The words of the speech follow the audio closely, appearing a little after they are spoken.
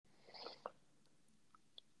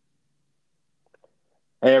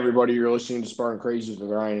Hey everybody, you're listening to Spartan Crazies with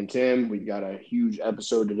Ryan and Tim. We've got a huge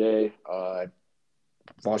episode today.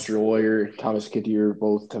 Foster Lawyer, Thomas Kittier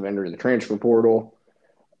both have entered the transfer portal.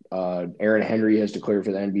 Aaron Henry has declared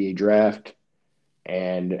for the NBA draft.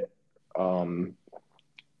 And um,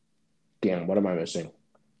 damn, what am I missing,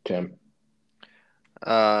 Tim?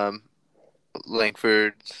 Um,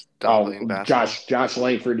 Langford's done Oh, playing basketball. Josh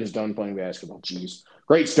Langford is done playing basketball. Jeez,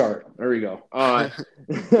 great start. There we go.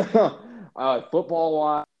 Football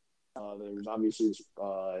wise, there's obviously this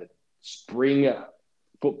spring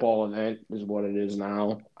football event is what it is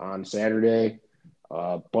now on Saturday.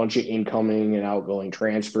 A bunch of incoming and outgoing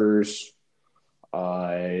transfers.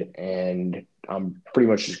 And I'm pretty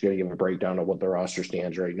much just going to give a breakdown of what the roster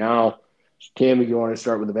stands right now. Tim, if you want to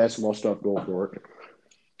start with the basketball stuff, go for it.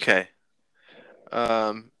 Okay.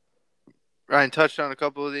 Um, Ryan touched on a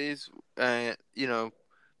couple of these.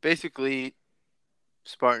 Basically,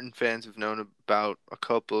 Spartan fans have known about a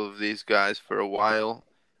couple of these guys for a while.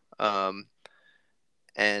 Um,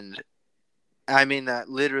 and I mean that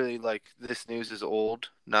literally, like, this news is old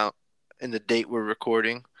now in the date we're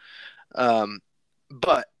recording. Um,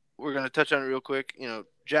 but we're going to touch on it real quick.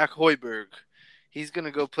 Jack Hoiberg, he's going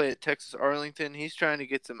to go play at Texas Arlington. He's trying to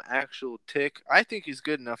get some actual tick. I think he's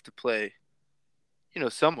good enough to play,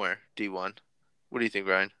 somewhere D1. What do you think,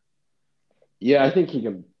 Ryan? Yeah, I think he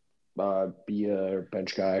can be a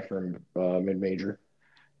bench guy from mid major.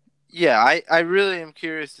 Yeah, I really am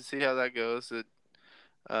curious to see how that goes.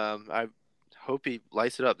 I hope he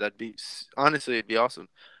lights it up. That'd be honestly, it'd be awesome.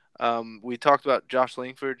 We talked about Josh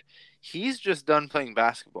Langford. He's just done playing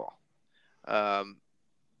basketball. Um,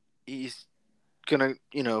 he's gonna,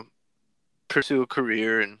 pursue a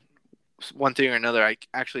career and one thing or another. I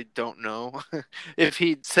actually don't know if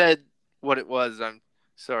he said what it was. I'm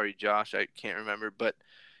sorry, Josh. I can't remember, but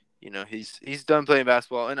he's done playing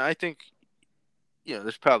basketball, and I think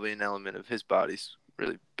there's probably an element of his body's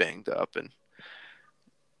really banged up, and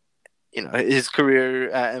his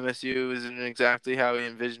career at MSU isn't exactly how he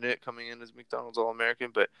envisioned it coming in as McDonald's All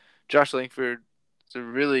American. But Josh Langford is a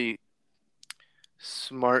really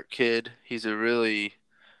smart kid. He's a really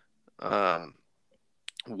um,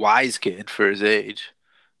 wise kid for his age,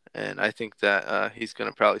 and I think that he's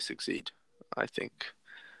going to probably succeed. I think,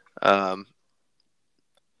 um,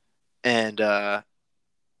 and Aaron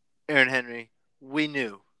Henry, we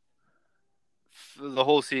knew the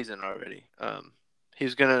whole season already. He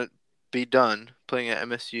was going to be done playing at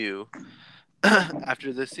MSU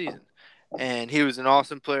after this season. And he was an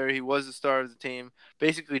awesome player. He was the star of the team.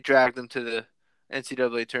 Basically, dragged them to the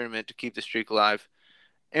NCAA tournament to keep the streak alive.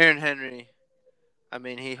 Aaron Henry, I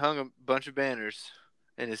mean, he hung a bunch of banners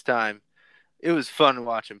in his time. It was fun to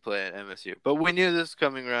watch him play at MSU. But we knew this was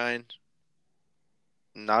coming, Ryan.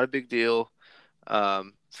 Not a big deal.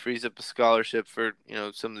 Frees up a scholarship for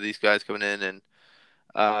some of these guys coming in, and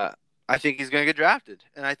uh, I think he's going to get drafted.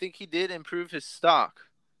 And I think he did improve his stock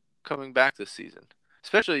coming back this season.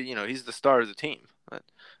 Especially, he's the star of the team.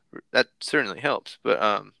 That certainly helps.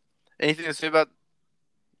 But anything to say about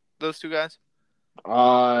those two guys?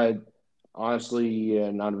 Uh, Honestly, yeah,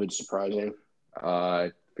 none of it's surprising.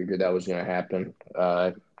 Figured that was going to happen.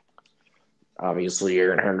 Obviously,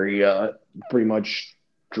 Aaron Henry pretty much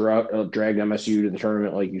dragged MSU to the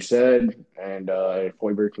tournament, like you said, and if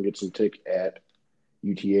Hoiberg can get some tick at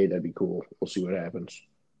UTA, that'd be cool. We'll see what happens.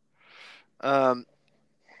 Um,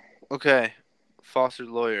 okay, Foster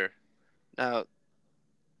Lawyer. Now,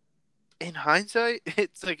 in hindsight,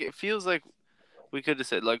 it's like it feels like we could have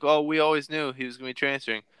said like, "Oh, we always knew he was going to be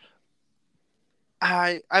transferring."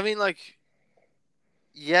 I mean, like,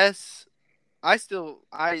 yes, I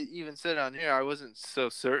even said on here I wasn't so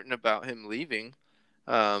certain about him leaving.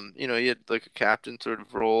 He had like a captain sort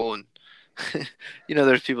of role, and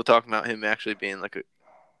there's people talking about him actually being like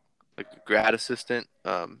a grad assistant,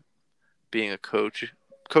 being a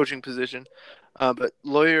coaching position. But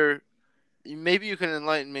Lawyer, maybe you can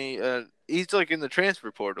enlighten me. He's like in the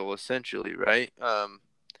transfer portal essentially, right?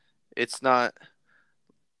 It's not.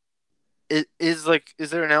 It is like, is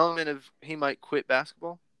there an element of he might quit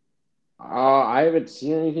basketball? I haven't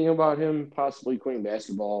seen anything about him possibly quitting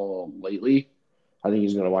basketball lately. I think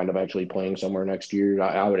he's going to wind up actually playing somewhere next year.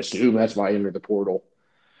 I would assume that's why I entered the portal.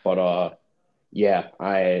 But yeah,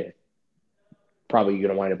 I probably going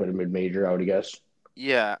to wind up at a mid major. I would guess.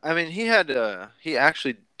 Yeah, I mean he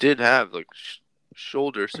actually did have like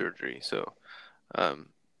shoulder surgery, so um,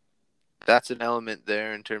 that's an element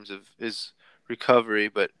there in terms of his recovery.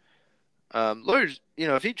 But lawyers,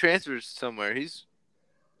 if he transfers somewhere, he's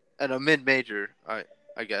at a mid major.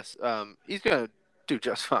 I guess he's gonna do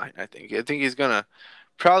just fine. I think he's gonna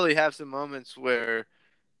probably have some moments where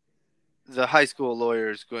the high school lawyer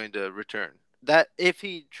is going to return. That if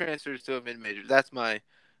he transfers to a mid major, that's my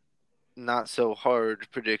not so hard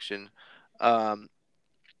prediction. Um,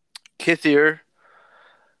 Kithier,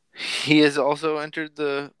 he has also entered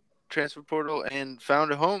the transfer portal and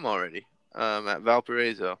found a home already at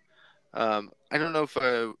Valparaiso. I don't know if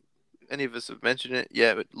any of us have mentioned it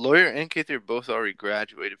yet, but Lawyer and Kithier both already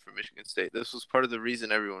graduated from Michigan State. This was part of the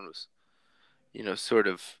reason everyone was, sort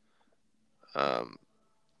of um,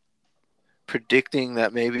 predicting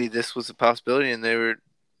that maybe this was a possibility, and they were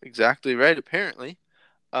exactly right, apparently.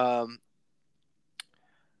 Um,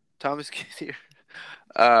 Thomas Kithier.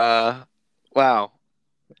 Wow.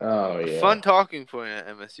 Oh A yeah. fun talking point at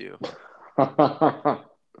MSU.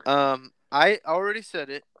 I already said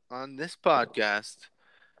it on this podcast.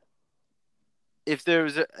 If there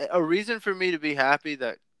was a reason for me to be happy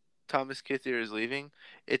that Thomas Kithier is leaving,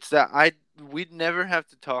 it's that we'd never have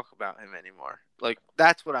to talk about him anymore. Like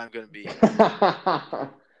that's what I'm gonna be.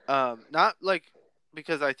 Not like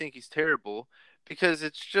because I think he's terrible, because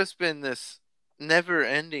it's just been this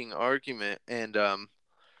never-ending argument, and the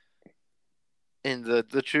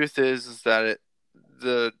truth is that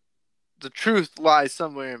the the truth lies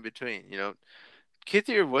somewhere in between.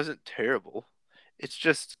 Kithier wasn't terrible. It's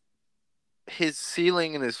just his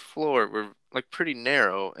ceiling and his floor were like pretty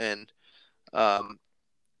narrow, and um,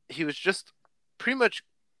 he was just pretty much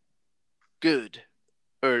good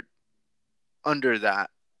or under that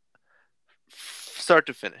start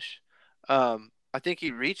to finish. I think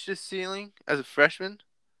he reached his ceiling as a freshman.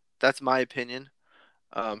 That's my opinion.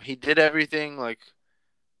 He did everything like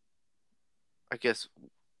I guess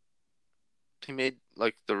he made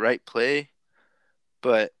like the right play,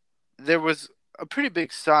 but there was a pretty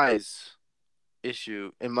big size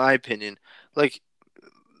issue in my opinion. Like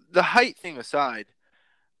the height thing aside,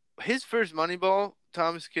 his first Moneyball,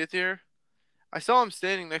 Thomas Kithier, I saw him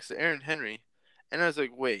standing next to Aaron Henry, and I was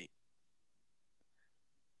like, wait,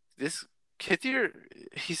 this Kithier,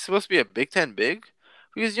 he's supposed to be a Big Ten big?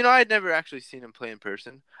 Because, I'd never actually seen him play in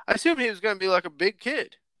person. I assumed he was going to be like a big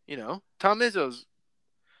kid, Tom Izzo's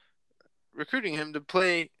recruiting him to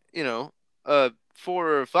play, a 4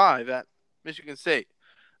 or a 5 at Michigan State.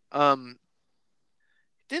 Didn't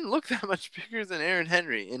look that much bigger than Aaron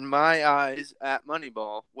Henry in my eyes at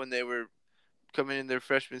Moneyball when they were coming in their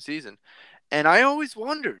freshman season. And I always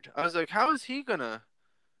wondered, I was like, how is he gonna,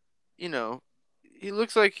 you know, he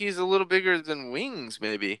looks like he's a little bigger than Wings,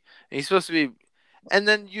 maybe. And he's supposed to be, and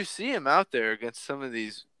then you see him out there against some of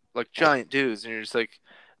these like giant dudes, and you're just like,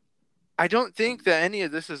 I don't think that any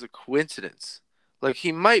of this is a coincidence. Like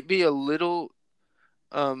he might be a little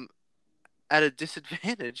um at a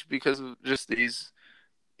disadvantage because of just these,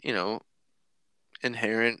 you know,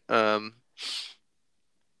 inherent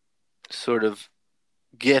sort of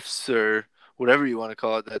gifts or whatever you want to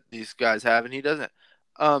call it that these guys have, and he doesn't.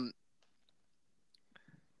 Um,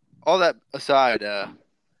 all that aside,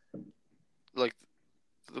 like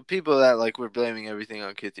the people that like were blaming everything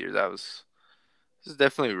on Kithier, this is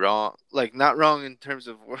definitely wrong. Like not wrong in terms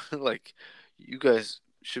of like you guys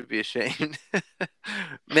should be ashamed,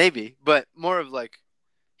 maybe, but more of like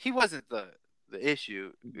he wasn't the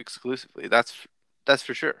issue exclusively. That's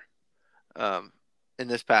for sure. Um, in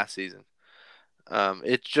this past season,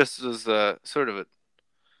 it just was sort of a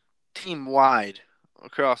team wide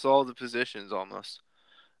across all the positions almost.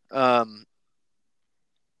 Um,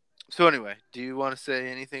 so anyway, do you want to say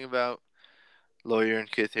anything about Lawyer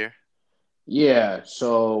and Kith here? Yeah,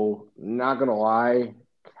 so not gonna lie,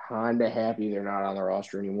 kind of happy they're not on the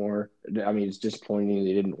roster anymore. I mean, it's disappointing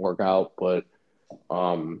they didn't work out, but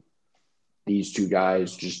um, these two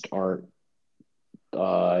guys just aren't.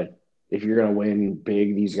 Uh, if you're gonna win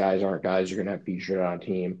big, these guys aren't guys you're gonna have featured on a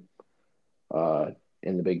team uh,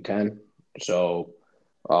 in the Big Ten. So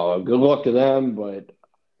good luck to them, but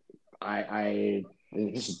I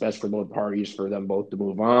think this is best for both parties for them both to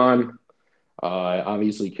move on.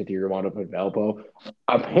 Obviously, Kathir wound up at Valpo.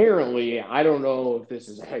 Apparently, I don't know if this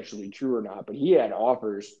is actually true or not, but he had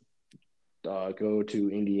offers go to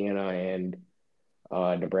Indiana and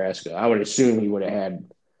Nebraska. I would assume he would have had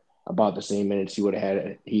about the same minutes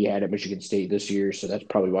he had at Michigan State this year, so that's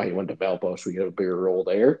probably why he went to Valpo, so he got a bigger role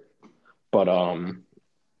there. But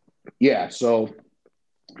yeah, so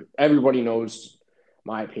everybody knows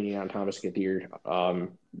my opinion on Thomas Kathir.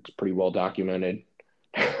 It's pretty well documented.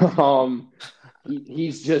 um,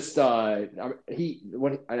 he's just he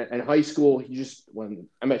when in high school he just when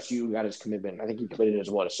MSU got his commitment, I think he committed as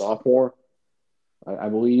a sophomore, I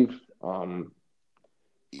believe.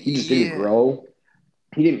 He just didn't Yeah. grow.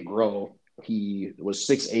 He didn't grow. He was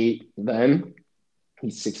 6'8" then.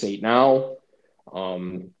 He's 6'8" now.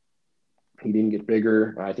 Um, He didn't get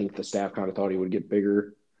bigger. I think the staff kind of thought he would get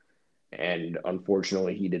bigger, and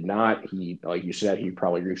unfortunately, he did not. He, like you said, he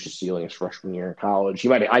probably reached his ceiling his freshman year in college. He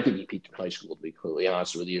might. I think he peaked in high school. To be completely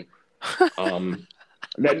honest with you,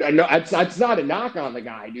 no, that's not a knock on the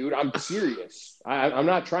guy, dude. I'm serious. I'm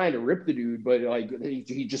not trying to rip the dude, but like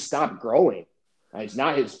he just stopped growing. It's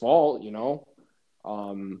not his fault, you know.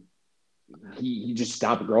 Um, he just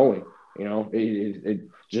stopped growing. You know, it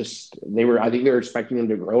just they were. I think they were expecting him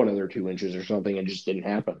to grow another 2 inches or something, and it just didn't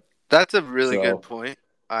happen. That's a really good So point.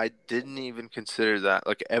 I didn't even consider that,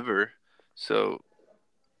 like, ever. So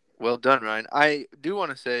well done, Ryan. I do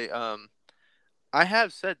want to say, I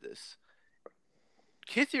have said this.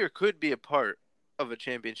 Kithier could be a part of a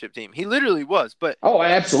championship team. He literally was, but oh,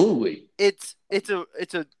 absolutely. it's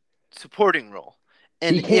a supporting role,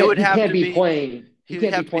 and He it can't would he have can't to be be playing he he would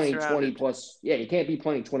can't be have to be playing 20 surrounded. plus he can't be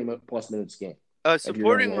playing 20 plus minutes a game A if you're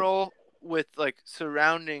supporting gonna role with like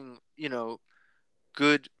surrounding,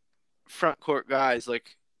 good front court guys.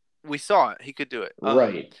 Like we saw it, he could do it.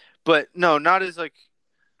 right. But no, not as like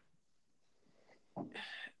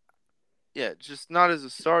yeah, just not as a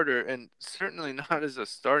starter, and certainly not as a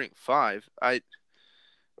starting five.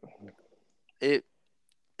 It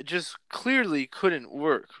just clearly couldn't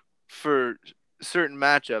work for certain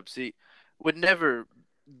matchups. He would never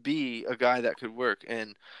be a guy that could work,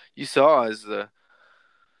 and you saw as the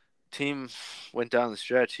team went down the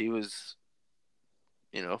stretch, he was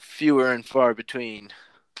fewer and far between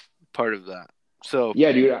part of that. So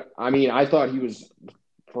Yeah, dude. I mean, I thought he was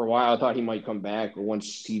for a while. I thought he might come back, but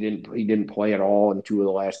once he didn't play at all in 2 of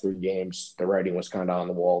the last 3 games, the writing was kind of on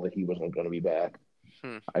the wall that he wasn't going to be back.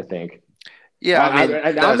 hmm. I think. Yeah, I mean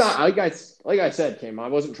I'm not that's like I said, Tim. I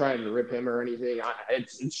wasn't trying to rip him or anything.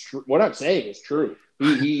 It's true. What I'm saying is true.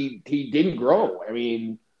 He didn't grow. I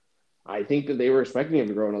mean, I think that they were expecting him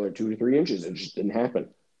to grow another 2 to 3 inches. It just didn't happen.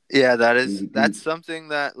 yeah, He that's something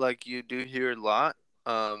that like you do hear a lot.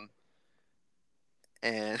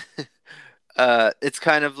 And it's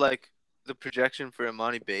kind of like the projection for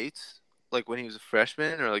Imani Bates, like when he was a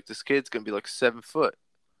freshman, or like this kid's gonna be like 7 foot.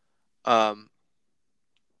 Um,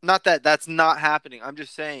 Not that that's not happening. I'm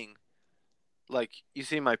just saying, like, you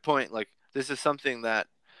see my point. Like, this is something that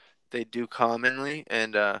they do commonly,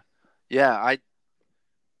 and yeah,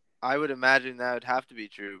 I would imagine that would have to be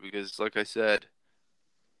true because, like I said,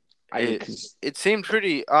 I it because it seemed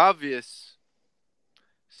pretty obvious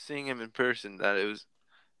seeing him in person that it was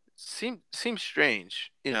seemed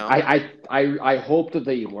strange, you know. I hope that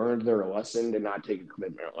they learned their lesson to not take a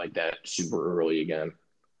commitment like that super early again.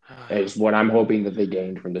 Is what I'm hoping that they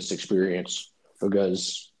gained from this experience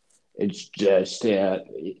because it's just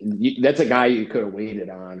that's a guy you could have waited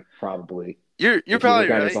on probably You're if you probably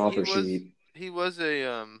look at his right. offer sheet. He was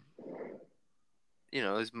a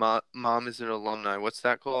his mom is an alumni. What's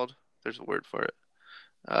that called? There's a word for it.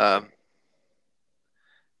 Um,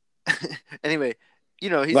 anyway, he's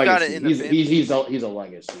got it Legacy. in the family. He's a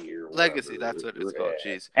legacy or Legacy, that's whatever. what it's called.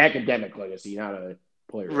 Jeez. Academic legacy, not a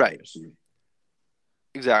player Right. legacy.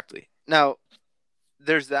 Exactly. Now,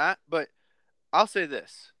 there's that, but I'll say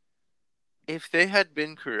this. If they had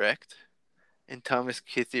been correct and Thomas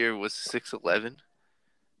Kithier was 6'11",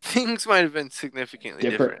 things might have been significantly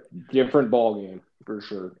different. Different ball game for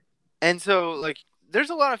sure. And so, like, there's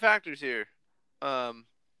a lot of factors here. Um,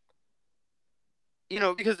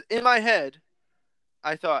 because in my head,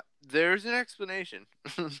 I thought there's an explanation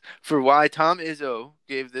for why Tom Izzo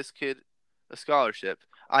gave this kid a scholarship.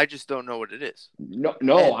 I just don't know what it is. No,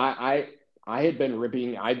 And I've been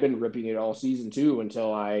ripping it all season too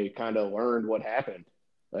until I kind of learned what happened.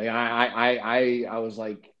 Like I was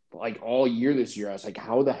like all year this year, I was like,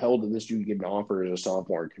 how the hell did this dude get an offer as a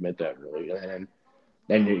sophomore and commit that early? And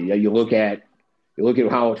then you look at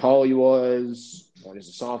how tall he was when he's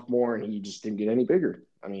a sophomore, and he just didn't get any bigger.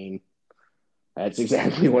 I mean, that's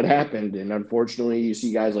exactly what happened. And unfortunately, you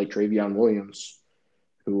see guys like Travion Williams,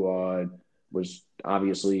 who was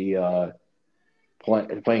obviously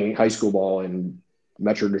playing high school ball in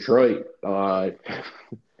Metro Detroit.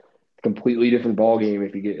 Completely different ball game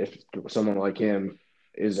if someone like him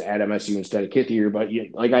is at MSU instead of Kithier. But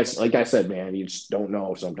like I said, man, you just don't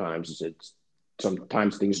know. Sometimes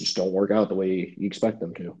things just don't work out the way you expect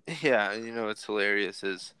them to. yeah, what's hilarious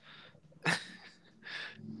is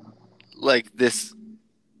like this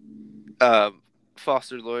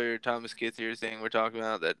foster lawyer Thomas Kithier thing we're talking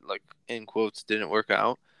about that, like, in quotes, didn't work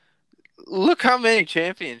out. Look how many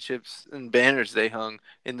championships and banners they hung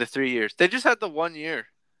in the 3 years. They just had the 1 year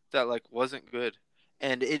that like wasn't good,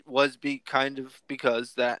 and it was kind of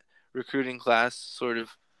because that recruiting class sort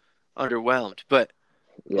of underwhelmed. But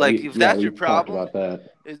Yeah, like, if that's we your talked problem, about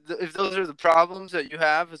that. if those are the problems that you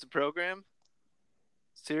have as a program,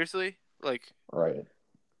 Seriously, like Right.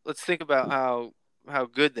 let's think about how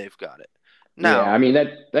good they've got it Yeah, I now. mean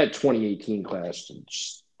that 2018 class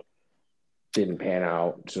just didn't pan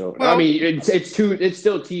out. So I Well, mean, it's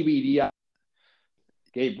still TBD.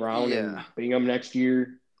 Gabe Brown yeah, and Bingham next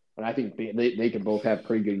year, and I think they can both have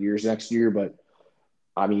pretty good years next year. But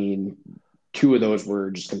I mean, two of those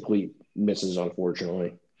were just complete misses,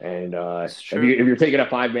 unfortunately. And it's true. if you're taking a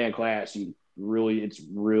 5-man class, it's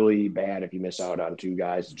really bad if you miss out on two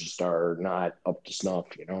guys that just are not up to snuff.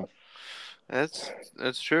 You know. That's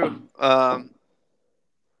true.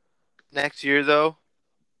 Next year though,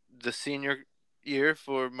 the senior year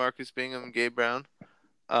for Marcus Bingham and Gabe Brown,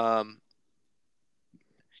 um,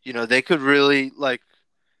 they could really like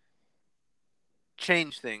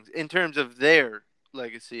change things in terms of their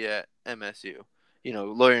legacy at MSU.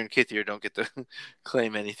 Lawyer and Kithier don't get to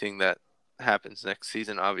claim anything that happens next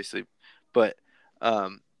season, obviously, but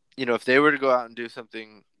if they were to go out and do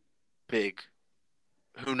something big,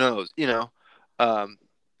 who knows? Um,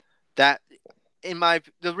 that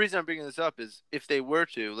the reason I'm bringing this up is if they were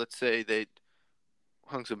to, let's say they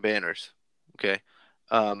hung some banners, okay,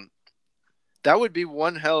 um, that would be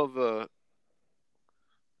one hell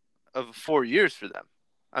of 4 years for them.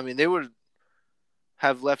 I mean, they would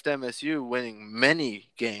have left MSU winning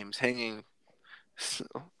many games, hanging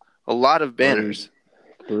a lot of Right. banners.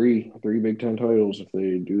 Three Big Ten titles if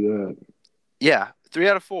they do that. Yeah, 3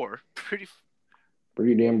 out of 4, pretty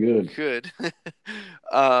Pretty damn good. good.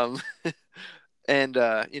 um, and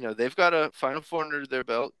they've got a Final Four under their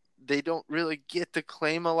belt. They don't really get to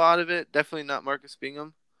claim a lot of it. Definitely not Marcus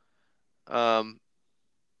Bingham. Um,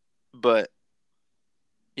 but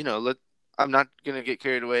let I'm not gonna get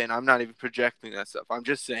carried away, and I'm not even projecting that stuff. I'm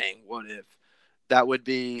just saying, what if that would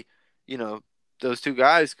be, you know, those two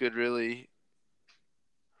guys could really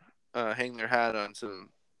hang their hat on some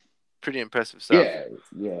pretty impressive stuff. Yeah,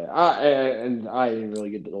 yeah. And I didn't really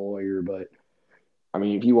get to the Lawyer, but I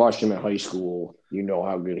mean, if you watched him in high school, you know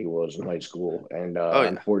how good he was in high school. And Oh yeah,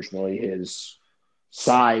 unfortunately, his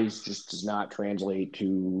size just does not translate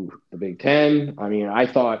to the Big Ten. I mean, I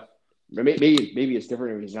thought maybe it's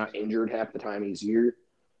different if he's not injured half the time he's here,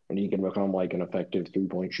 and he can become like an effective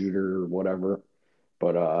 3-point shooter or whatever.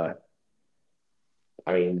 But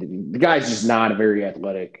I mean, the guy's just not a very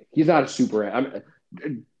athletic. He's not a super.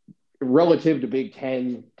 Relative to Big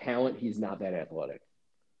Ten talent, he's not that athletic.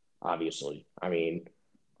 Obviously, I mean,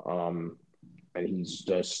 um, and he's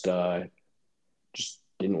just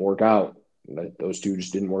didn't work out. Those two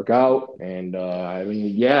just didn't work out, and I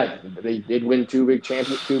mean, yeah, they did win two Big Ten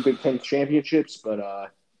championships, but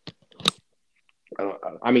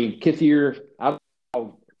I mean, Kithier, how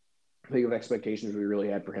big of expectations we really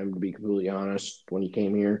had for him, to be completely honest, when he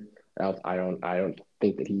came here. I don't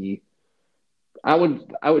think that he. I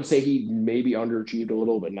would say he maybe underachieved a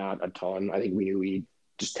little, but not a ton. I think we knew he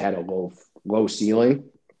just had a low ceiling.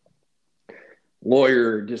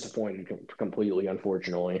 Lawyer disappointed completely,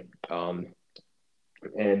 unfortunately. And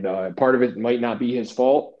part of it might not be his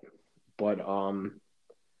fault, but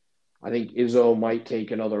I think Izzo might take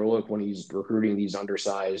another look when he's recruiting these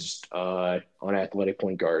undersized, unathletic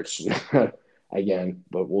point guards again.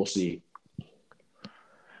 But we'll see.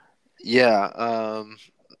 yeah.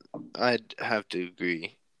 I'd have to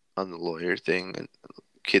agree on the Lawyer thing. And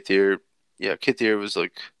Kithier, yeah, Kithier was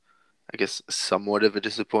like, I guess, somewhat of a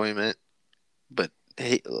disappointment, but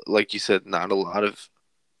hey, like you said, not a lot of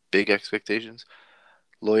big expectations.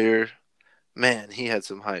 Lawyer, man, he had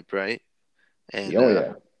some hype, right? And Oh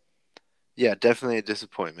yeah, yeah, definitely a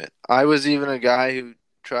disappointment. I was even a guy who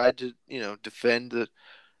tried to, defend the,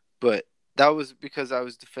 but that was because I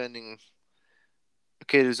was defending a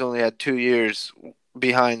kid who's only had 2 years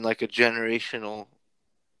behind like a generational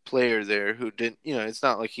player there who didn't, it's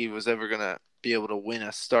not like he was ever gonna be able to win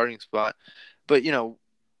a starting spot, but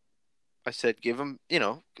I said give him,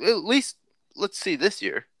 at least let's see this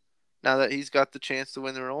year now that he's got the chance to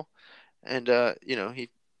win the role, and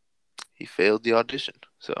he failed the audition,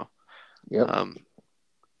 so yep. um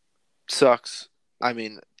sucks. I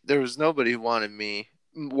mean, there was nobody who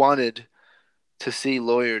wanted to see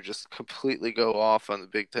Lawyer just completely go off on the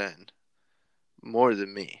Big Ten more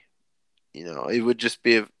than me. It would just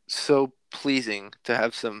be so pleasing to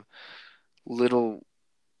have some little,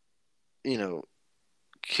 you know,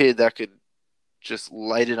 kid that could just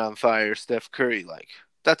light it on fire, Steph Curry like.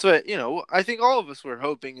 That's what, I think all of us were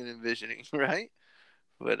hoping and envisioning, right?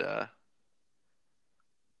 But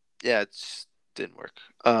yeah, it just didn't work.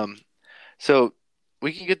 So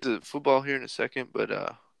we can get to football here in a second,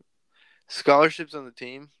 but scholarships on the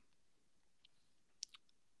team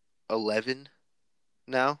 11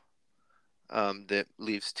 now. That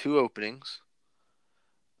leaves two openings.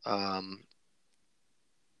 A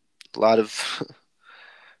lot of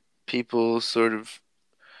people sort of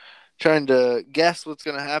trying to guess what's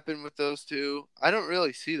going to happen with those two. I don't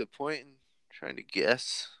really see the point in trying to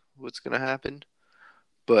guess what's going to happen,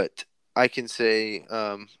 but I can say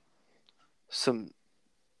some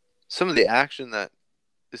some of the action that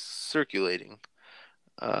is circulating.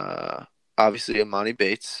 Uh, Obviously, Amani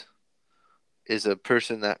Bates is a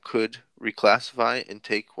person that could reclassify and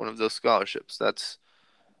take one of those scholarships. That's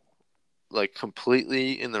like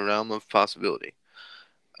completely in the realm of possibility.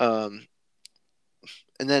 Um,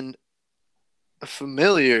 and then a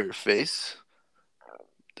familiar face.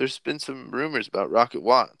 There's been some rumors about Rocket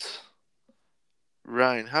Watts.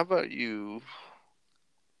 Ryan, how about you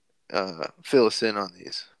fill us in on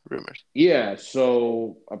these rumors? Yeah,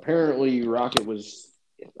 so apparently Rocket was.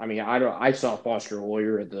 I mean, I saw Foster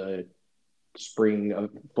Lawyer at the spring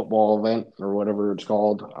football event or whatever it's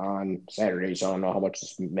called on Saturday, so I don't know how much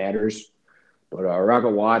this matters. But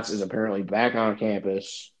Rocket Watts is apparently back on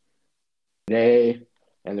campus today,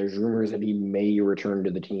 and there's rumors that he may return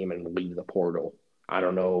to the team and leave the portal. I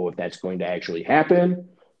don't know if that's going to actually happen,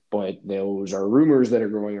 but those are rumors that are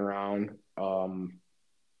going around.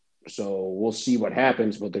 So we'll see what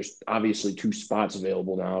happens. But there's obviously two spots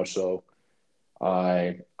available now. So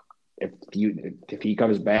uh, if he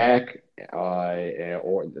comes back,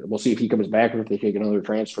 or we'll see if he comes back or if they take another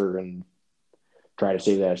transfer and try to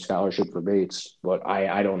save that scholarship for Bates. But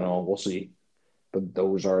I don't know. We'll see. But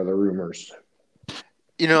those are the rumors.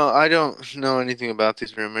 I don't know anything about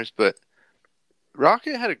these rumors, but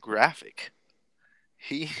Rocket had a graphic.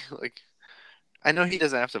 He I know he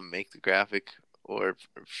doesn't have to make the graphic, or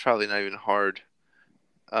probably not even hard.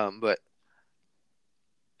 But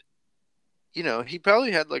he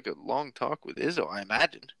probably had like a long talk with Izzo. I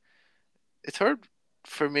imagine it's hard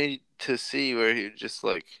for me to see where he would just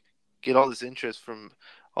like get all this interest from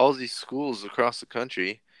all these schools across the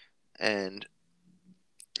country and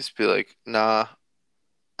just be like, nah,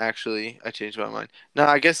 actually, I changed my mind. Nah,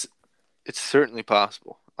 I guess it's certainly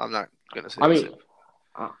possible. I'm not gonna say I the mean, same.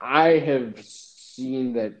 I have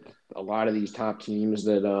seen that a lot of these top teams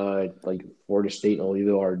that like Florida State and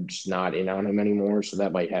Louisville are just not in on him anymore, so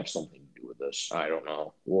that might have something to do with this. I don't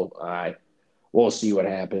know. We'll see what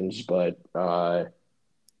happens, but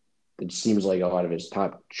it seems like a lot of his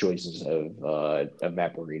top choices have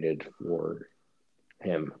evaporated for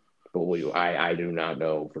him. But I do not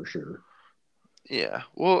know for sure. Yeah,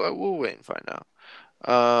 we'll wait and find out.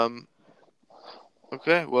 Um,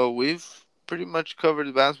 okay, well we've pretty much covered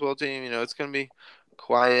the basketball team. It's gonna be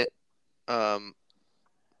quiet. Um,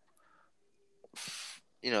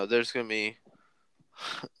 there's gonna be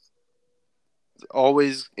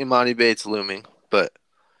always Imani Bates looming, but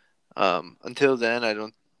until then, I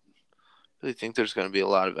don't really think there's gonna be a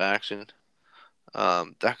lot of action.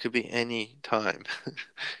 That could be any time,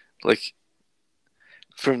 like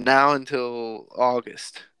from now until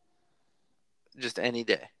August, just any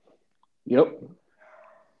day. Yep,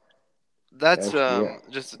 That's that's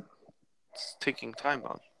correct. just taking time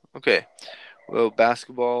on. Okay, well,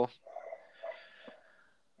 basketball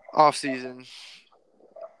off season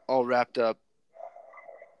all wrapped up.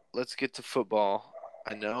 Let's get to football.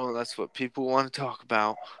 I know that's what people want to talk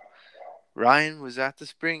about. Ryan was at the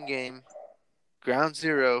spring game, ground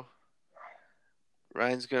zero.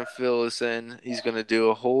 Ryan's going to fill us in. He's going to do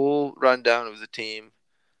a whole rundown of the team.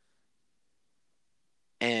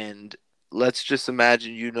 And let's just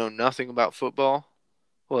imagine you know nothing about football.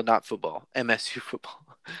 Well, not football, MSU football.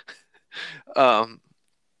 um,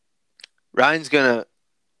 Ryan's going to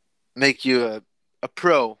make you a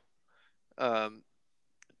pro. Um,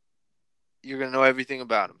 you're going to know everything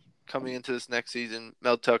about him. Coming into this next season,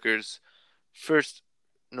 Mel Tucker's first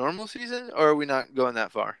normal season, or are we not going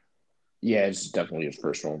that far? Yeah, it's definitely his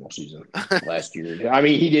first normal season last year. I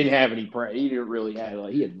mean, he didn't have any. He didn't really have.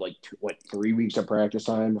 He had like 3 weeks of practice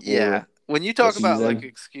time Yeah. before When you the talk about like season.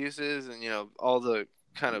 excuses and all the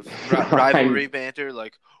kind of I rivalry banter,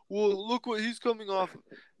 like, well, look what he's coming off.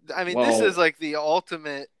 I mean, this is well, like the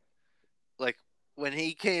ultimate, like when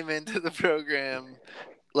he came into the program,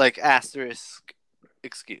 like asterisk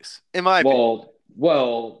excuse, in my opinion.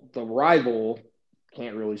 well. The rival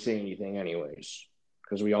can't really say anything, anyways,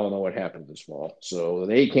 because we all know what happened this fall. So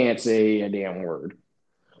they can't say a damn word.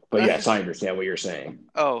 But yes, I understand what you're saying.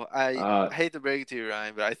 Oh, I Uh, hate to break it to you,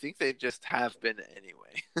 Ryan, but I think they just have been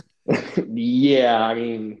anyway. yeah, I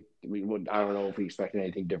mean, we would. I don't know if we expected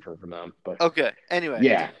anything different from them, but Okay. Anyway,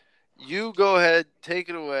 yeah. you go ahead, take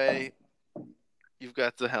it away. You've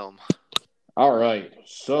got the helm. All right.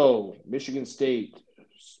 So Michigan State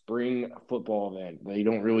spring football event. They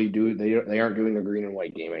don't really do. They aren't doing a green and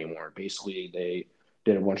white game anymore. Basically,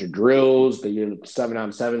 did a bunch of drills. They did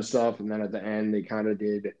 7-on-7 stuff, and then at the end they kind of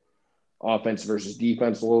did offense versus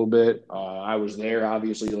defense a little bit. I was there,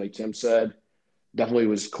 obviously, like Tim said. Definitely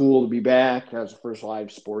was cool to be back. That was the first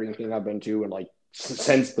live sporting thing I've been to, and like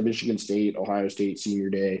since the Michigan State Ohio State senior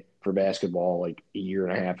day for basketball, like a year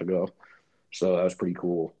and a half ago. So that was pretty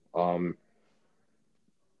cool.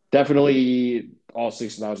 Definitely all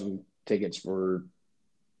 6,000 tickets were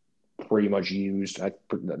pretty much used.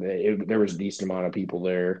 There was a decent amount of people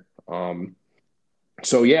there.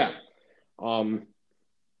 So yeah. So I'm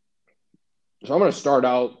going to start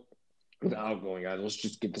out with the outgoing guys. Let's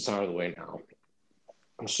just get this out of the way now.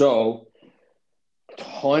 So,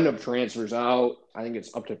 ton of transfers out. I think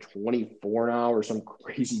it's up to 24 now or some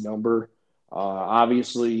crazy number.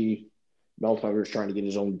 Obviously, Mel Tucker's trying to get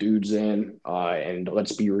his own dudes in. And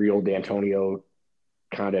let's be real, D'Antonio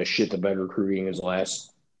kind of shit the bed recruiting his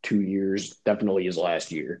last 2 years. Definitely his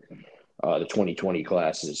last year. The 2020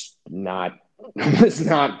 class is not it's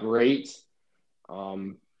not great.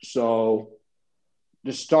 So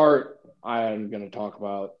to start, I'm going to talk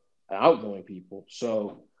about outgoing people.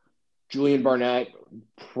 So Julian Barnett,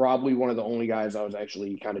 probably one of the only guys I was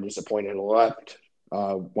actually kind of disappointed left.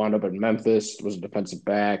 Wound up in Memphis, was a defensive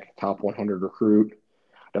back, top 100 recruit.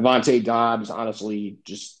 Devontae Dobbs, honestly,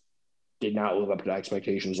 just did not live up to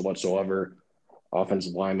expectations whatsoever.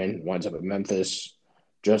 Offensive lineman, winds up at Memphis.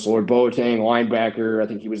 Just Lord Boateng, linebacker, I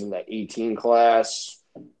think he was in that 18 class.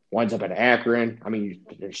 Winds up at Akron. I mean,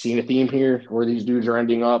 you're seeing a theme here where these dudes are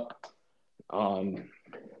ending up.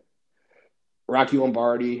 Rocky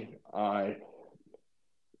Lombardi,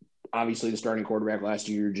 obviously the starting quarterback last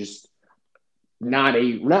year, just not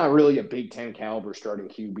really a Big Ten caliber starting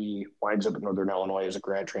QB. Winds up at Northern Illinois as a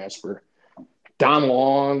grad transfer. Dom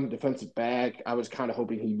Long, defensive back. I was kind of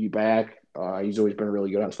hoping he'd be back. He's always been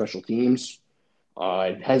really good on special teams.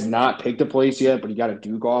 Has not picked a place yet, but he got a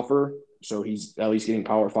Duke offer, so he's at least getting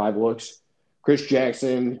Power 5 looks. Chris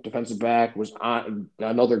Jackson, defensive back, was on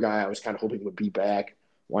another guy I was kind of hoping would be back.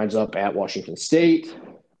 Winds up at Washington State.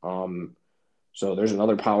 So there's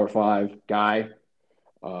another Power 5 guy.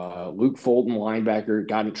 Luke Fulton, linebacker,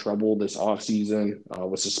 got in trouble this offseason,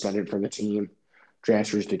 was suspended from the team,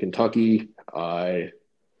 transfers to Kentucky.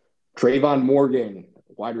 Trayvon Morgan,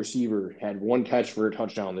 wide receiver, had one catch for a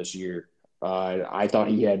touchdown this year. I thought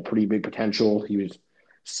he had pretty big potential. He was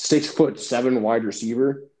 6'7" wide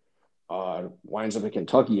receiver. Winds up at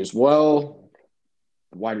Kentucky as well.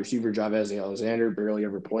 Wide receiver Javez Alexander barely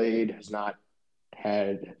ever played. Has not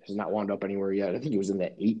wound up anywhere yet. I think he was in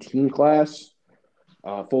the 18 class.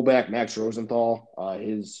 Fullback Max Rosenthal.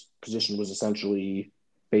 His position was essentially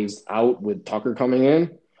phased out with Tucker coming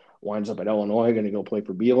in. Winds up at Illinois, going to go play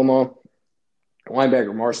for Bielema.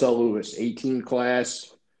 Linebacker Marcel Lewis, 18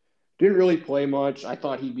 class. Didn't really play much. I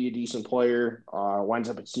thought he'd be a decent player. Winds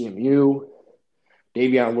up at CMU.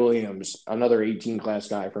 Davion Williams, another 18 class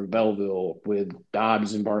guy from Belleville with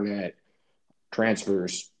Dobbs and Barnett.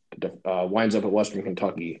 Transfers. Winds up at Western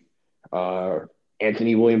Kentucky.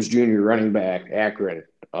 Anthony Williams Jr., running back, Akron.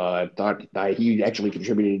 Thought he actually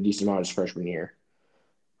contributed a decent amount his freshman year.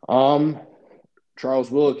 Charles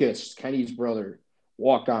Willikis, Kenny's brother,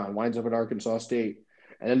 walk on, winds up at Arkansas State.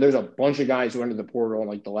 And then there's a bunch of guys who entered the portal in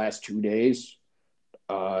like the last 2 days.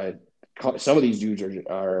 Some of these dudes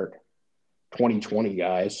are 2020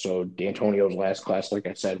 guys. So D'Antonio's last class, like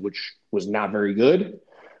I said, which was not very good.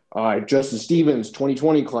 Justin Stevens,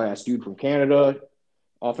 2020 class, dude from Canada,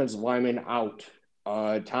 offensive lineman out.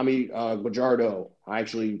 Tommy Guajardo, I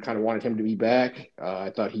actually kind of wanted him to be back.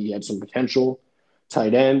 I thought he had some potential.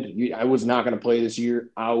 Tight end, I was not going to play this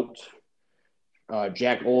year, out.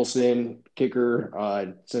 Jack Olson,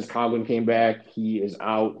 kicker, since Coughlin came back, he is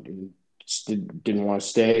out and didn't want to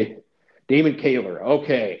stay. Damon Kaler,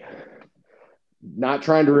 okay. Not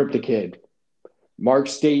trying to rip the kid. Mark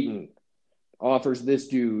Staten offers this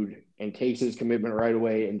dude and takes his commitment right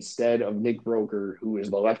away instead of Nick Broker, who is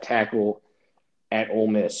the left tackle at Ole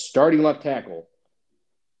Miss. Starting left tackle.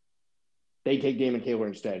 They take Damon Kaler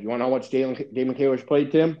instead. You want to know how much Damon Kaler's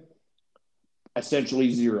played, Tim?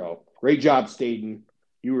 Essentially zero. Great job, Staten.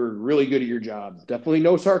 You were really good at your job. Definitely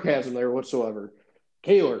no sarcasm there whatsoever.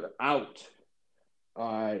 Kaler, out.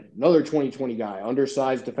 Another 2020 guy,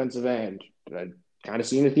 undersized defensive end. Kind of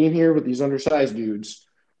seeing a theme here with these undersized dudes.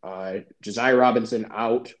 Josiah Robinson,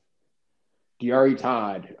 out. Diari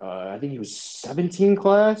Todd, I think he was 17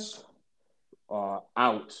 class.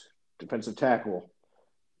 Out. Defensive tackle.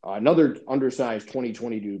 Another undersized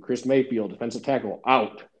 2020 dude, Chris Mayfield, defensive tackle,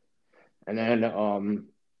 out. And then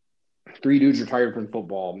 3 dudes retired from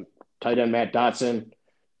football. Tight end Matt Dotson,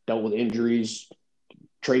 dealt with injuries.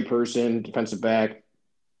 Trey Person, defensive back,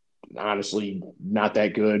 honestly not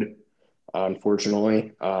that good,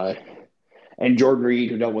 unfortunately. And Jordan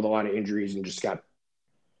Reed, who dealt with a lot of injuries and just got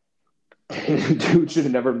dude should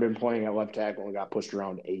have never been playing at left tackle and got pushed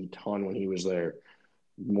around a ton when he was there.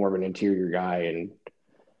 More of an interior guy and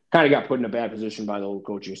kind of got put in a bad position by the old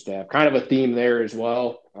coaching staff. Kind of a theme there as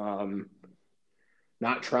well.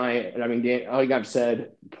 Not trying. I mean, like I've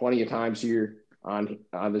said plenty of times here on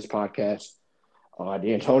this podcast,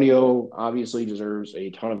 D'Antonio obviously deserves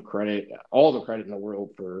a ton of credit, all the credit in the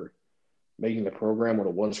world for making the program what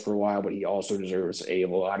it was for a while, but he also deserves a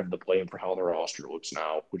lot of the blame for how the roster looks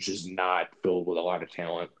now, which is not filled with a lot of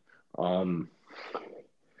talent.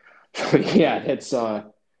 Yeah, that's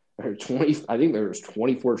 20. I think there was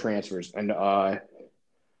 24 transfers, and I'm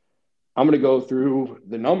going to go through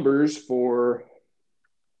the numbers for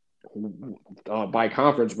by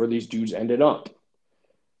conference where these dudes ended up.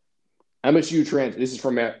 MSU transfer. This is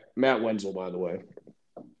from Matt Wenzel, by the way.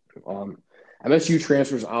 MSU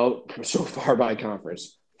transfers out so far by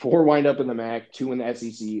conference. 4 wind up in the MAC, 2 in the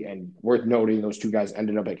SEC, and worth noting, those 2 guys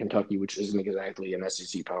ended up at Kentucky, which isn't exactly an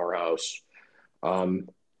SEC powerhouse.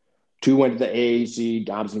 2 went to the AAC,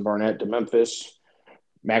 Dobbs and Barnett to Memphis.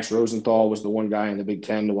 Max Rosenthal was the one guy in the Big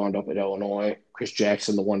Ten that wound up at Illinois. Chris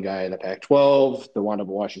Jackson, the one guy in the Pac-12 that wound up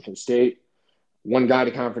at Washington State. 1 guy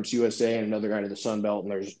to Conference USA and another guy to the Sun Belt,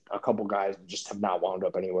 and there's a couple guys that just have not wound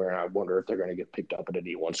up anywhere, and I wonder if they're going to get picked up at a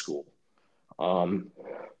D1 school.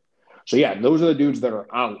 So, yeah, those are the dudes that are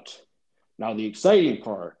out. Now, the exciting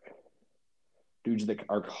part, dudes that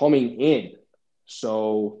are coming in.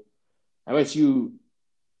 So, MSU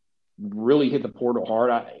really hit the portal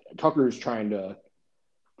hard. Tucker's trying to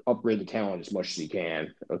upgrade the talent as much as he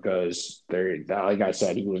can because, like I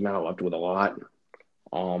said, he was not left with a lot.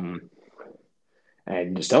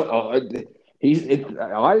 And just a lot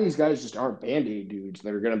of these guys just aren't Band-Aid dudes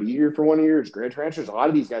that are going to be here for 1 year as grad transfers. A lot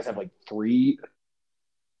of these guys have like 3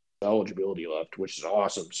 eligibility left, which is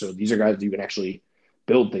awesome. So these are guys that you can actually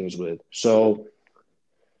build things with. So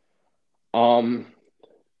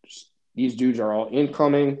these dudes are all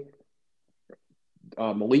incoming.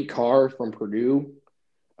 Malik Carr from Purdue.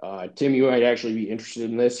 Tim, you might actually be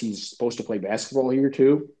interested in this. He's supposed to play basketball here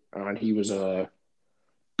too. He was a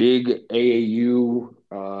big AAU.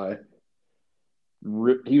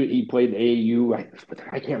 He played AAU.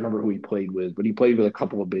 I can't remember who he played with, but he played with a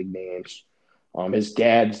couple of big names. His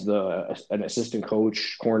dad's an assistant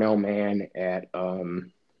coach, Cornell man at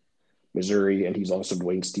Missouri, and he's also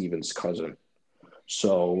Dwayne Stevens' cousin.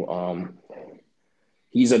 So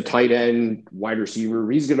he's a tight end, wide receiver.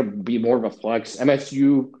 He's going to be more of a flex.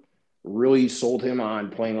 MSU really sold him on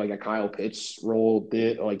playing like a Kyle Pitts role,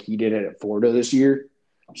 like he did at Florida this year.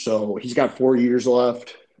 So he's got 4 years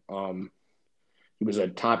left. He was a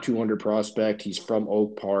top 200 prospect. He's from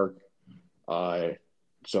Oak Park.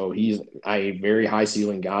 So he's a very high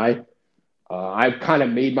ceiling guy. I've kind of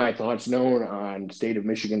made my thoughts known on state of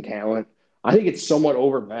Michigan talent. I think it's somewhat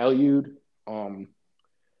overvalued,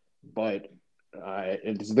 but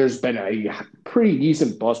there's been a pretty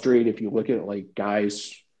decent bust rate if you look at like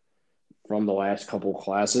guys from the last couple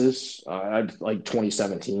classes, like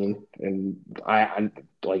 2017, and I'm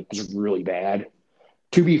like just really bad.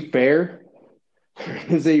 To be fair, there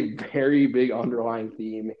is a very big underlying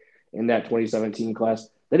theme in that 2017 class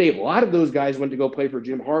that a lot of those guys went to go play for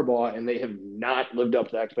Jim Harbaugh, and they have not lived up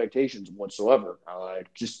to expectations whatsoever.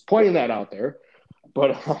 Just pointing that out there.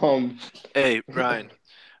 But hey, Ryan,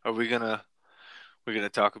 are we gonna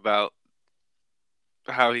talk about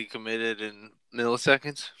how he committed in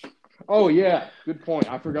milliseconds? Oh yeah, good point.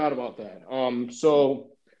 I forgot about that.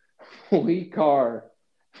 So Lee Carr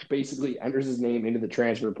basically enters his name into the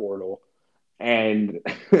transfer portal and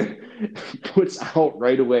puts out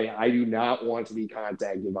right away, I do not want to be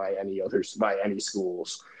contacted by any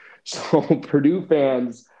schools. So Purdue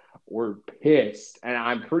fans were pissed, and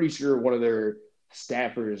I'm pretty sure one of their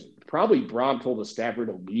staffers, probably Brom, told a staffer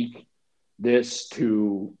to leak this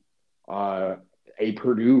to a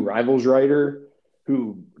Purdue Rivals writer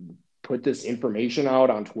who put this information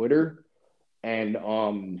out on Twitter, and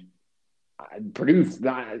Purdue.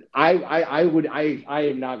 I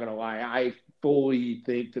am not gonna lie. I fully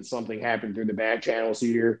think that something happened through the back channels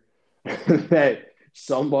here, that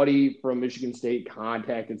somebody from Michigan State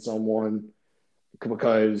contacted someone,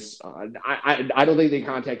 because I don't think they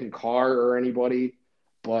contacted Carr or anybody,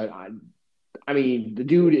 but I mean the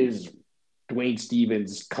dude is Dwayne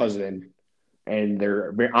Stevens' cousin, and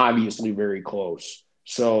they're obviously very close.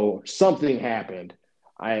 So something happened.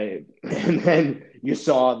 And then you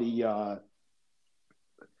saw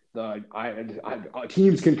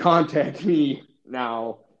teams can contact me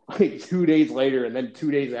now, like 2 days later, and then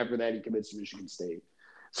 2 days after that he commits to Michigan State.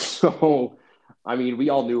 So, I mean, we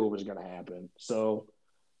all knew it was going to happen. So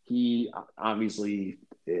he obviously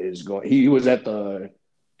is going. He was at the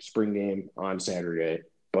spring game on Saturday,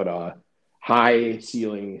 but high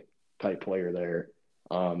ceiling type player there.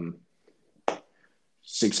 Um,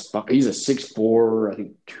 he's a 6'4", I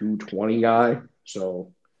think 220 guy.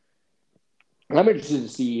 So I'm interested to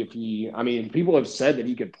see if he. I mean, people have said that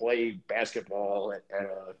he could play basketball at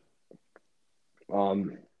a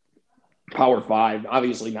Power Five.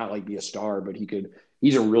 Obviously, not like be a star, but he could.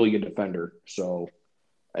 He's a really good defender. So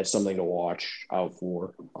that's something to watch out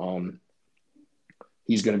for.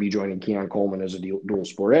 He's going to be joining Keon Coleman as a dual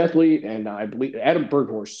sport athlete, and I believe Adam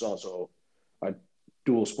Berghorst is also a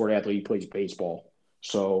dual sport athlete. He plays baseball.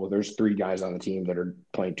 So there's 3 guys on the team that are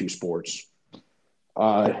playing 2 sports.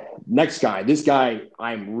 Next guy, this guy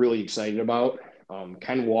I'm really excited about.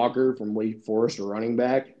 Ken Walker from Wake Forest, a running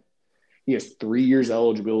back. He has 3 years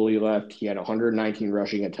eligibility left. He had 119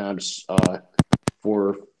 rushing attempts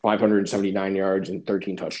for 579 yards and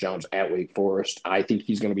 13 touchdowns at Wake Forest. I think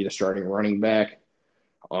he's going to be the starting running back.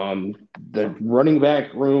 The running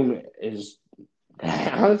back room is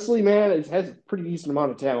honestly, man, it has a pretty decent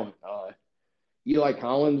amount of talent. Eli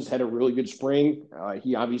Collins had a really good spring.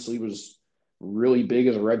 He obviously was really big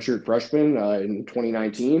as a redshirt freshman in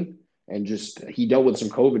 2019, and just he dealt with some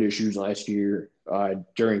COVID issues last year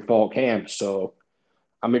during fall camp. So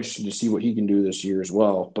I'm interested to see what he can do this year as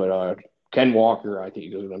well. But Ken Walker, I think,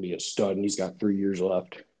 is going to be a stud, and he's got 3 years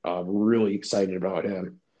left. Really excited about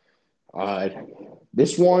him.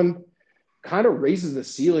 This one kind of raises the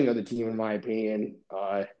ceiling of the team, in my opinion,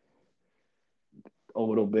 a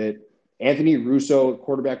little bit. Anthony Russo,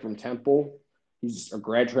 quarterback from Temple. He's a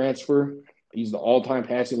grad transfer. He's the all-time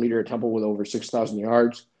passing leader at Temple with over 6,000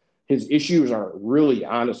 yards. His issues are really,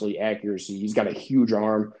 honestly, accuracy. He's got a huge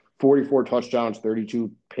arm, 44 touchdowns,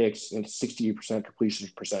 32 picks, and 68% completion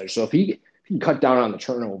percentage. So if he can cut down on the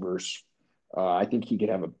turnovers, I think he could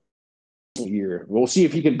have a year. We'll see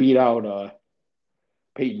if he can beat out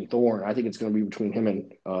Peyton Thorne. I think it's going to be between him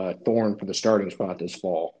and Thorne for the starting spot this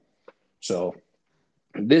fall. So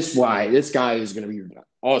this guy is going to be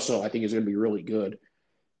also, I think, is going to be really good.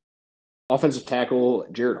 Offensive tackle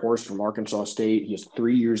Jarrett Horst from Arkansas State. He has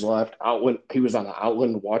 3 years left. He was on the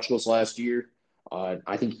Outland watch list last year.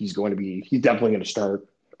 I think he's definitely going to start.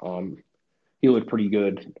 He looked pretty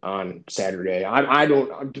good on Saturday. I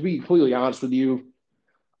don't, to be completely honest with you,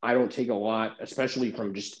 I don't take a lot, especially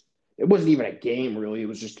from it wasn't even a game really. It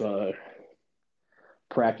was just a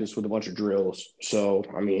practice with a bunch of drills. So,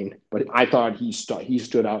 I mean, but I thought he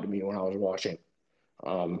stood out to me when I was watching.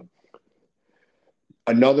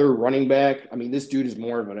 Another running back. I mean, this dude is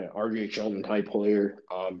more of an RJ Shelton type player.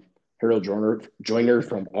 Harold Joyner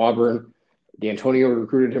from Auburn. D'Antonio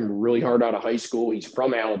recruited him really hard out of high school. He's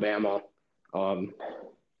from Alabama.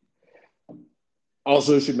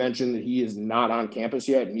 Also should mention that he is not on campus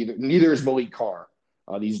yet. Neither is Malik Carr.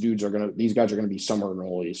 These guys are gonna be summer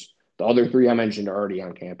enrollees. The other 3 I mentioned are already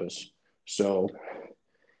on campus. So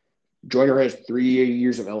Joyner has 3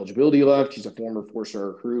 years of eligibility left. He's a former 4-star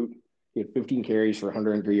recruit. He had 15 carries for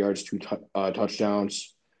 103 yards, 2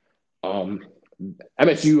 touchdowns.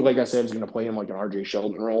 MSU, like I said, is going to play him like an RJ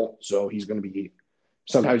Shelton role. So sometimes he's going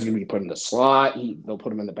to be put in the slot. They'll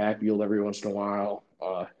put him in the backfield every once in a while.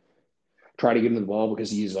 Try to get him the ball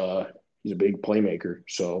because he's a big playmaker.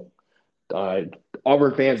 So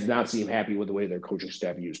Auburn fans did not seem happy with the way their coaching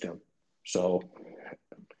staff used him. So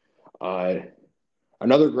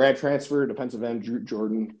another grad transfer, defensive end Drew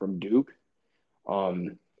Jordan from Duke.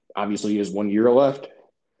 Obviously, he has 1 year left.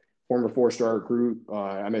 Former 4-star recruit.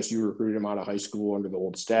 MSU recruited him out of high school under the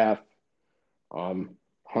old staff.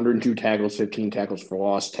 102 tackles, 15 tackles for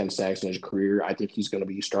loss, 10 sacks in his career. I think he's going to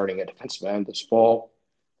be starting at defensive end this fall.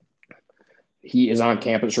 He is on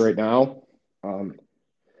campus right now.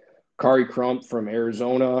 Kari Crump from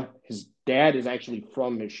Arizona. His dad is actually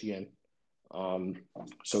from Michigan.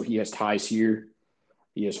 So he has ties here.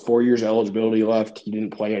 He has 4 years eligibility left. He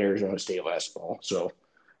didn't play at Arizona State last fall. So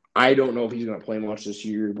I don't know if he's going to play much this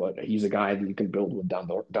year, but he's a guy that you can build with down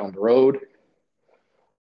the road.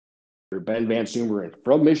 Ben Van Sumeren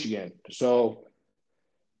from Michigan. So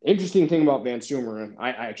interesting thing about Van Sumeren, I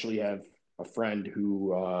actually have a friend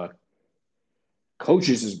who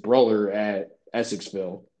coaches his brother at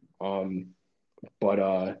Essexville.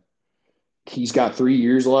 But he's got 3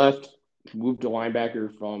 years left. He moved to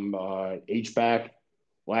linebacker from H-back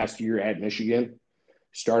last year at Michigan.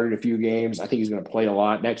 Started a few games. I think he's going to play a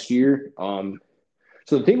lot next year. So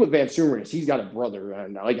the thing with Van Sumeren is he's got a brother,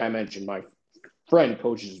 and like I mentioned, my friend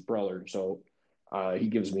coaches his brother. So he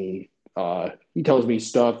tells me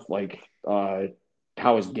stuff like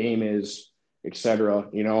how his game is etc.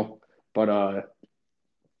 But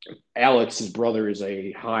Alex, his brother, is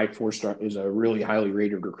a high 4-star, is a really highly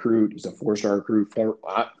rated recruit. He's a 4-star recruit,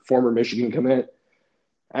 former Michigan commit.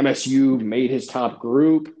 MSU made his top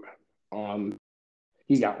group.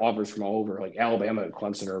 He's got offers from all over, like Alabama and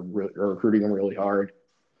Clemson are recruiting him really hard.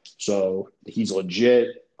 So he's legit.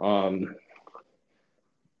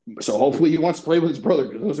 So hopefully he wants to play with his brother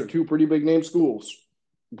because those are two pretty big name schools.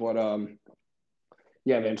 But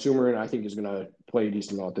yeah, Van Sumeren, I think, is going to play a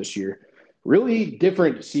decent amount this year. Really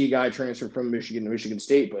different to see a guy transfer from Michigan to Michigan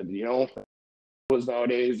State, but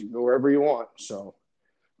nowadays you go wherever you want. So,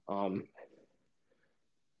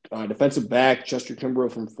 defensive back Chester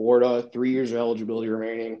Kimbrough from Florida, 3 years of eligibility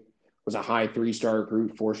remaining, was a high 3-star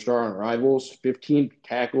recruit, 4-star on Rivals, 15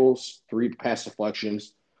 tackles, 3 pass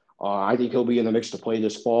deflections. I think he'll be in the mix to play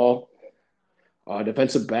this fall.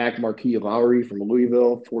 Defensive back Marquis Lowry from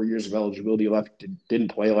Louisville, 4 years of eligibility left,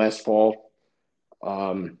 didn't play last fall.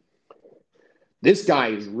 This guy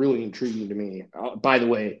is really intriguing to me. By the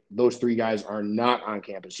way, those 3 guys are not on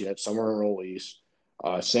campus yet. Some are enrollees.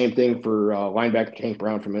 Same thing for linebacker Tank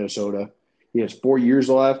Brown from Minnesota. He has 4 years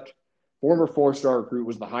left. Former 4-star recruit,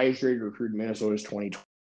 was the highest rated recruit in Minnesota's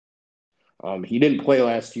 2020. He didn't play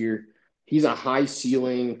last year. He's a high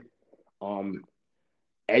ceiling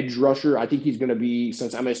edge rusher. I think he's going to be,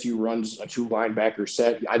 since MSU runs a 2 linebacker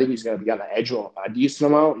set, I think he's going to be on the edge a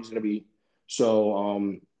decent amount. He's going to be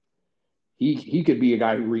so. He could be a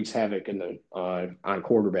guy who wreaks havoc on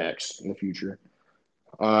quarterbacks in the future.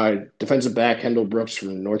 Defensive back Kendall Brooks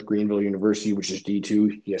from North Greenville University, which is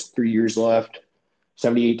D2. He has 3 years left,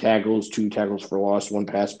 78 tackles, 2 tackles for loss, 1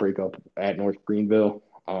 pass breakup at North Greenville.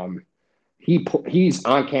 He's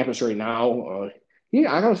on campus right now. He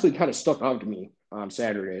honestly kind of stuck out to me on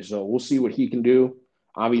Saturday, so we'll see what he can do.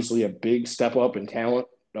 Obviously, a big step up in talent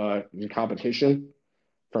in competition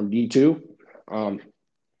from D2.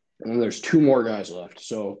 And there's 2 more guys left.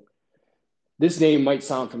 So this name might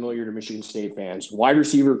sound familiar to Michigan State fans. Wide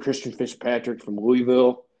receiver Christian Fitzpatrick from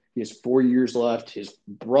Louisville. He has 4 years left. His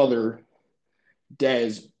brother,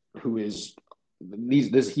 Dez, who is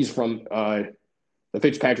he's from the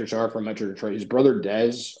Fitzpatricks are from Metro Detroit. His brother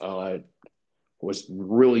Dez was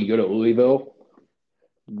really good at Louisville.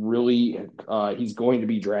 Really, he's going to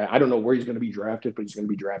be drafted. I don't know where he's going to be drafted, but he's going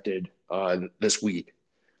to be drafted this week.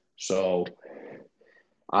 So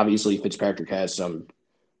obviously, Fitzpatrick has some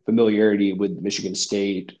familiarity with Michigan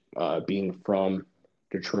State, being from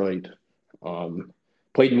Detroit.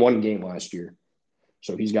 Played in 1 game last year,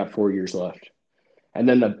 so he's got 4 years left. And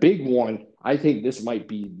then the big one, I think this might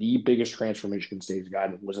be the biggest transfer Michigan State's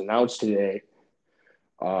gotten, was announced today.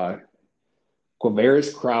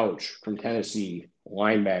 Quavaris Crouch from Tennessee,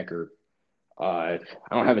 linebacker. I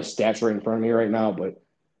don't have his stats right in front of me right now, but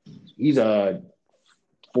he's a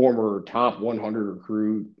former top 100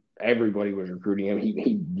 recruit. Everybody was recruiting him.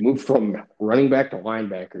 He moved from running back to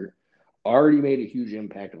linebacker. Already made a huge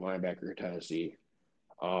impact at linebacker at Tennessee.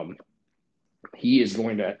 He is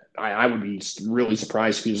going to – I would be really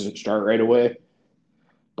surprised if he doesn't start right away.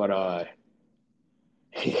 But,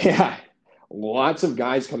 yeah, lots of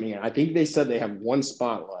guys coming in. I think they said they have 1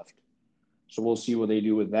 spot left. So we'll see what they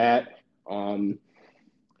do with that.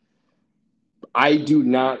 I do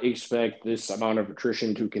not expect this amount of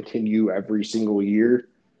attrition to continue every single year.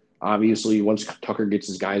 Obviously, once Tucker gets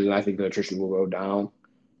his guys in, I think the attrition will go down.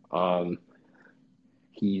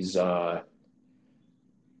 He's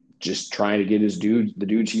just trying to get the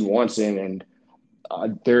dudes he wants in, and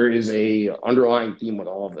there is a underlying theme with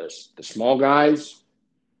all of this. The small guys,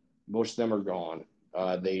 most of them are gone.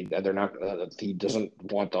 They're not. He doesn't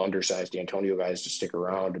want the undersized Antonio guys to stick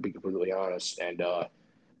around, to be completely honest. And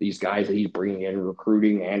these guys that he's bringing in,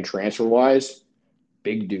 recruiting and transfer wise,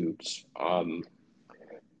 big dudes.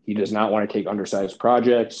 He does not want to take undersized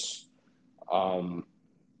projects,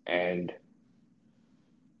 and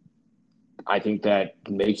I think that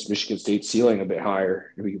makes Michigan State's ceiling a bit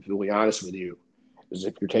higher, to be completely honest with you. Because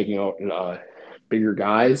if you're taking out bigger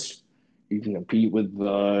guys, you can compete with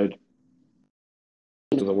the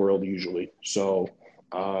world usually. So,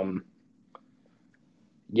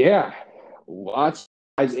 yeah, lots of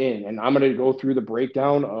guys in. And I'm going to go through the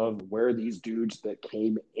breakdown of where these dudes that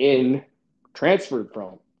came in transferred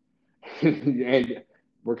from. And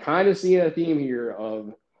we're kind of seeing a theme here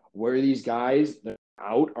of where these guys that are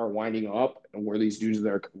out are winding up and where these dudes that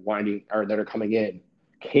are coming in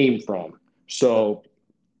came from. So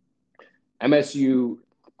MSU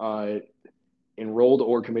enrolled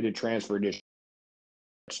or committed transfer edition.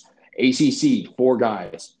 ACC, 4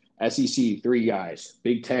 guys. SEC, 3 guys.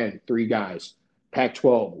 Big Ten, 3 guys.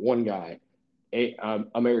 Pac-12, 1 guy.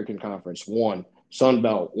 American Conference, 1. Sun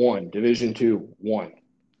Belt, 1. Division 2, 1.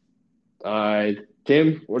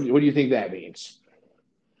 Tim, what do you think that means?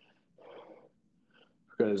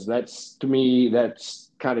 Because to me,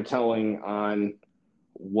 that's kind of telling on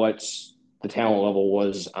what the talent level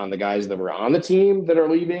was on the guys that were on the team that are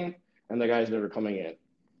leaving and the guys that are coming in.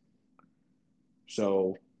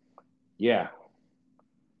 So, yeah.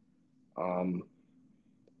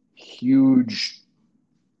 Huge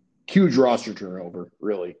roster turnover,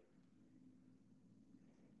 really.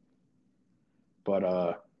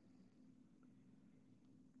 But,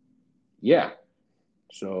 yeah.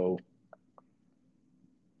 So,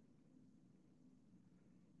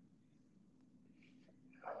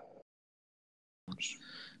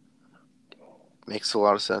 makes a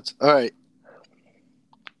lot of sense. All right.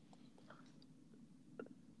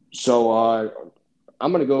 So,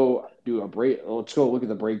 I'm going to go do a break. Let's go look at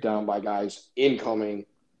the breakdown by guys incoming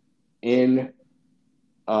in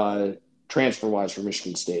transfer-wise for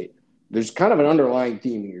Michigan State. There's kind of an underlying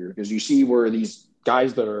theme here because you see where these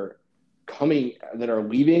guys that are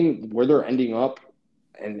leaving, where they're ending up,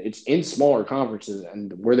 and it's in smaller conferences,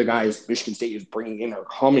 and where the guys Michigan State is bringing in are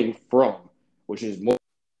coming from, which is more.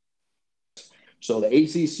 So the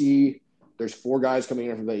ACC, there's 4 guys coming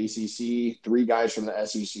in from the ACC, 3 guys from the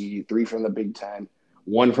SEC, 3 from the Big Ten,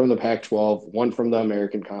 1 from the Pac-12, 1 from the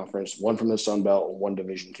American Conference, 1 from the Sun Belt, and 1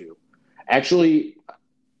 Division II. Actually,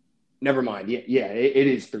 never mind. Yeah, it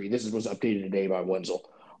is 3. This was updated today by Wenzel.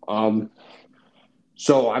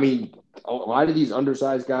 So, I mean, a lot of these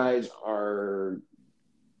undersized guys are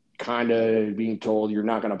kind of being told you're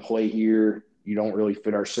not going to play here. You don't really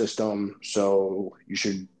fit our system, so you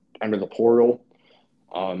should enter the portal.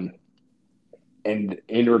 And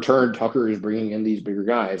in return, Tucker is bringing in these bigger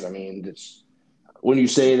guys. I mean, it's when you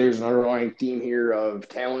say there's an underlying theme here of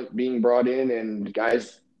talent being brought in and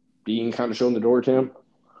guys being kind of shown the door to him.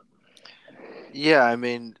 Yeah, I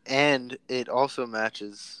mean, and it also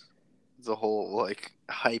matches the whole like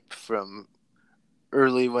hype from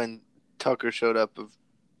early when Tucker showed up of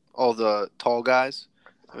all the tall guys.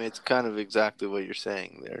 I mean, it's kind of exactly what you're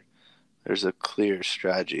saying there. There's a clear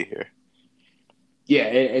strategy here. Yeah,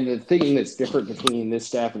 and the thing that's different between this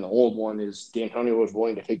staff and the old one is D'Antonio was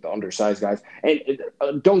willing to take the undersized guys. And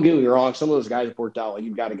don't get me wrong, some of those guys have worked out. Like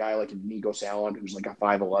you've got a guy like Nico Salen, who's like a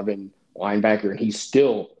 5'11" linebacker, and he's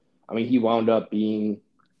still, I mean, he wound up being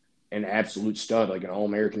an absolute stud, like an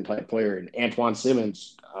All-American type player. And Antoine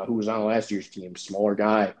Simmons, who was on last year's team, smaller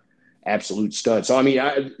guy, absolute stud. So, I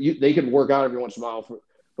mean, they could work out every once in a while,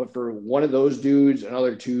 but for one of those dudes,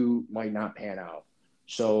 another 2 might not pan out.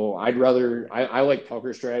 So I like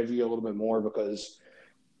Tucker's strategy a little bit more because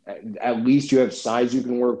at least you have size you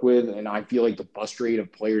can work with, and I feel like the bust rate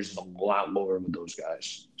of players is a lot lower with those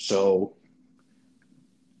guys. So,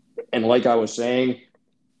 and like I was saying,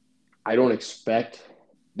 I don't expect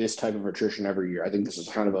this type of attrition every year. I think this is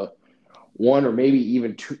kind of a 1 or maybe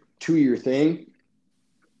even 2-year thing,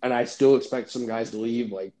 and I still expect some guys to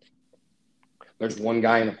leave. Like there's one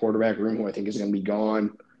guy in the quarterback room who I think is going to be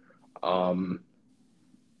gone.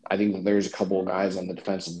 I think there's a couple of guys on the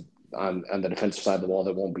defensive side of the ball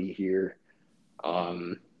that won't be here.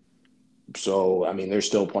 So I mean, there's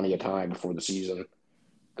still plenty of time before the season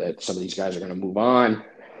that some of these guys are going to move on,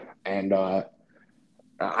 and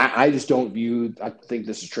I just don't view. I think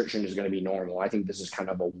this attrition is going to be normal. I think this is kind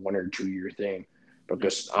of a 1 or 2 year thing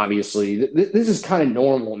because obviously this is kind of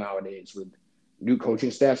normal nowadays with new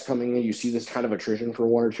coaching staffs coming in. You see this kind of attrition for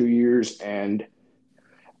 1 or 2 years, and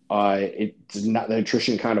it's not the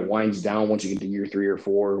attrition kind of winds down once you get to year 3 or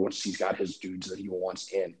 4. Once he's got his dudes that he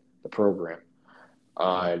wants in the program.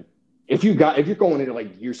 If you're going into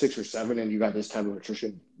like year 6 or 7 and you got this type of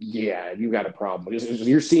attrition, yeah, you got a problem.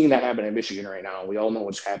 You're seeing that happen in Michigan right now. We all know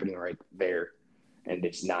what's happening right there, and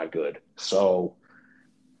it's not good. So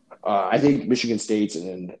I think Michigan State's,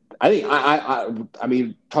 and I think I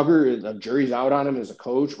mean Tucker. The jury's out on him as a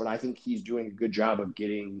coach, but I think he's doing a good job of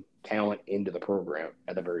getting talent into the program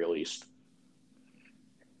at the very least.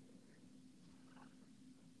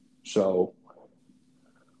 So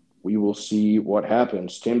we will see what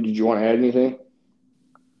happens. Tim, did you want to add anything?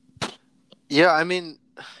 Yeah, I mean,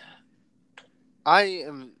 I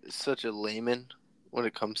am such a layman when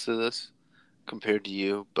it comes to this compared to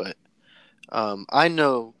you, but I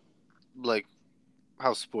know like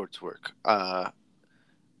how sports work.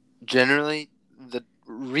 Generally, the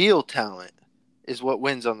real talent is what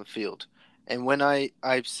wins on the field. And when I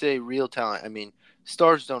say real talent, I mean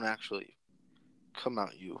stars don't actually come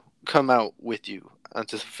out with you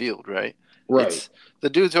onto the field, right? Right. It's the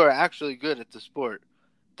dudes who are actually good at the sport.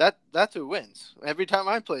 That's who wins. Every time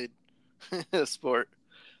I played a sport,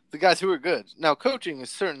 the guys who are good. Now coaching is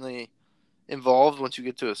certainly involved once you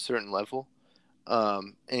get to a certain level,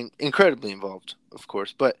 and incredibly involved, of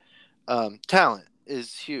course. But talent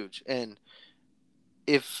is huge, and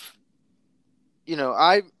if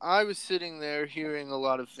I was sitting there hearing a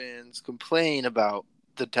lot of fans complain about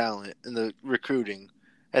the talent and the recruiting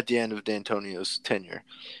at the end of D'Antonio's tenure,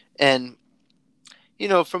 and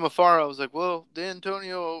from afar I was like, well,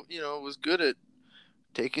 D'Antonio, was good at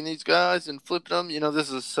taking these guys and flipping them.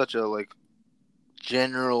 This is such a like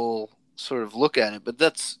general sort of look at it, but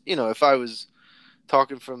that's if I was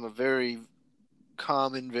talking from a very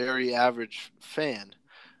common, very average fan,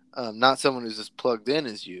 not someone who's as plugged in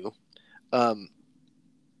as you. Um,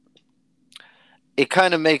 it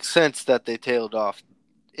kind of makes sense that they tailed off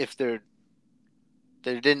if they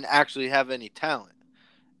didn't actually have any talent.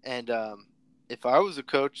 And if I was a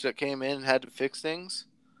coach that came in and had to fix things,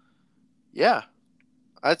 yeah,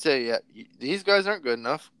 I'd say yeah, these guys aren't good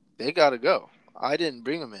enough. They got to go. I didn't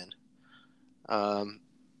bring them in.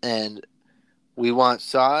 And we want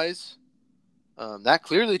size. That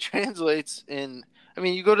clearly translates in. I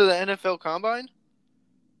mean, you go to the NFL Combine,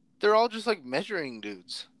 they're all just like measuring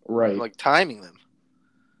dudes, Right. like timing them.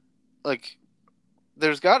 Like,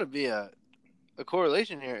 there's got to be a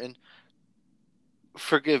correlation here. And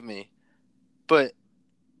forgive me, but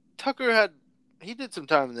Tucker he did some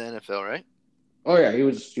time in the NFL, right? Oh yeah, he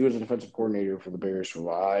was a defensive coordinator for the Bears for a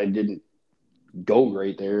while. I didn't go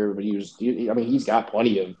great there, but he's got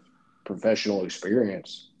plenty of professional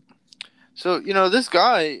experience. So, this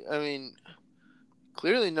guy, I mean,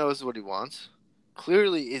 clearly knows what he wants,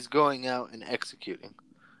 clearly is going out and executing.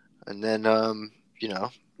 And then,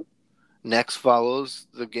 next follows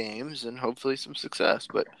the games and hopefully some success.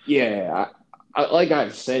 But yeah, like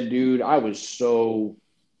I've said, dude, I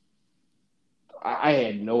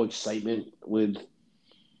had no excitement with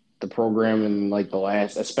the program in like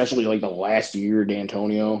especially like the last year,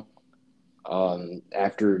 D'Antonio.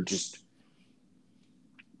 After just,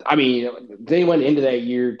 I mean, they went into that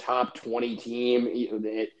year top 20 team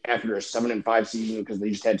after a 7-5 season because they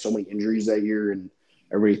just had so many injuries that year, and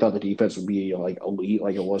everybody thought the defense would be like elite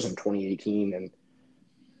like it was in 2018, and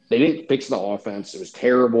they didn't fix the offense. It was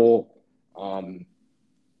terrible.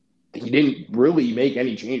 He didn't really make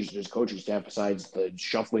any changes to his coaching staff besides the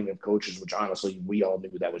shuffling of coaches, which honestly we all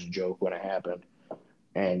knew that was a joke when it happened.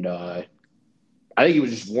 And I think he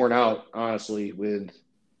was just worn out, honestly, with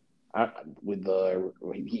the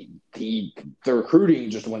recruiting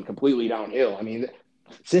just went completely downhill. I mean,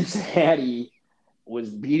 Cincinnati was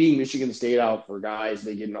beating Michigan State out for guys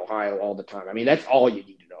they get in Ohio all the time. I mean, that's all you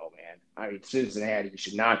need to know, man. I mean, Cincinnati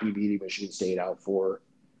should not be beating Michigan State out for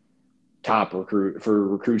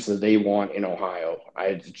recruits that they want in Ohio.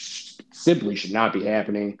 It simply should not be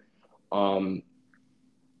happening.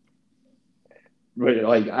 But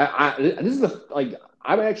like this is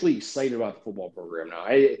I'm actually excited about the football program now.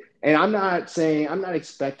 I'm not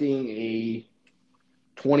expecting a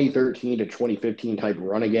 2013 to 2015 type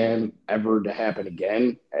run again ever to happen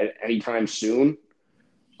again at anytime soon.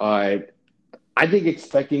 I think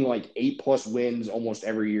expecting like 8+ wins almost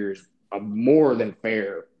every year is a more than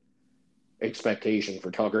fair expectation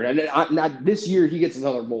for Tucker. And not this year he gets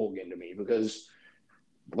another mulligan to me because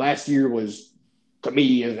last year was, to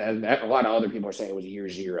me, and a lot of other people are saying it was year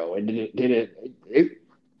zero. And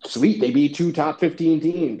sweet, they beat 2 top 15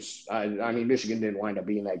 teams. I mean, Michigan didn't wind up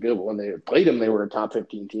being that good, but when they played them, they were a top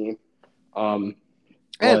 15 team. And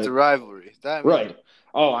it's a rivalry. Right.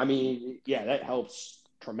 Oh, I mean, yeah, that helps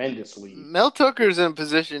tremendously. Mel Tucker's in a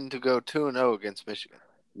position to go 2-0 against Michigan.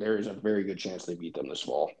 There is a very good chance they beat them this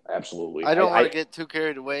fall. Absolutely. I don't want to get too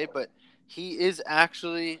carried away, but he is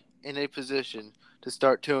actually in a position to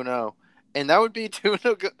start 2-0. And that would be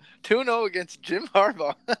 2-0 against Jim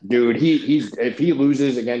Harbaugh. Dude, if he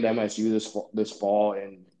loses again to MSU this fall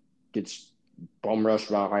and gets bum rushed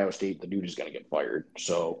by Ohio State, the dude is going to get fired.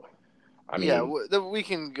 So, I mean, yeah, we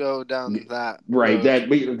can go down that right. That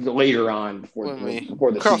later on before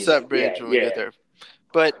the cross season. That bridge when we get there.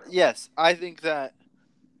 But yes, I think that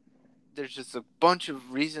there's just a bunch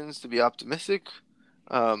of reasons to be optimistic.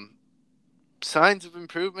 Signs of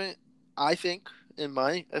improvement, I think, in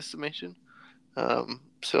my estimation.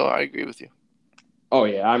 So I agree with you. Oh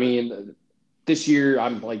yeah, I mean, this year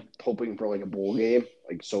I'm like hoping for like a bowl game,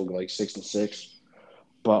 like 6-6.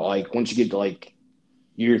 But like once you get to like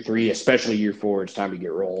year 3, especially year 4, it's time to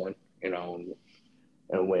get rolling, and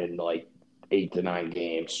win like 8 to 9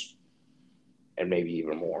 games, and maybe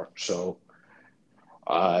even more. So,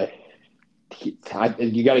 you got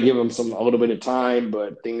to give them a little bit of time,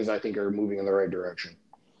 but things I think are moving in the right direction.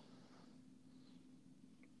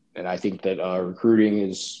 And I think that recruiting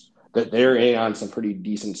is that they're in on some pretty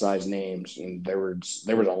decent sized names, and there was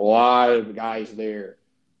a lot of guys there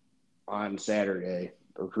on Saturday,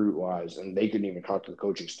 recruit wise, and they couldn't even talk to the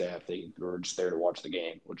coaching staff. They were just there to watch the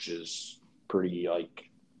game, which is pretty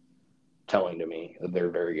telling to me that they're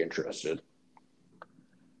very interested.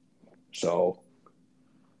 So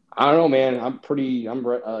I don't know, man.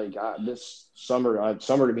 This summer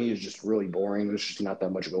to me is just really boring. There's just not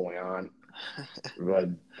that much going on. But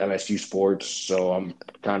MSU sports, so I'm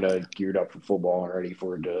kind of geared up for football and ready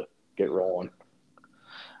for it to get rolling.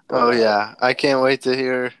 But, yeah, I can't wait to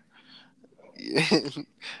hear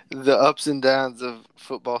the ups and downs of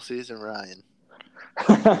football season, Ryan.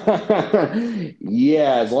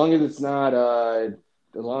 Yeah, as long as it's not as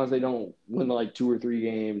long as they don't win 2 or 3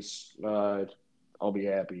 games, I'll be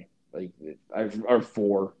happy. Or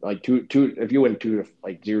 4, two. If you win 0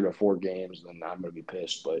 to 4 games, then I'm gonna be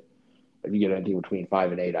pissed. But if you get anything between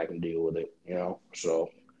 5 and 8, I can deal with it.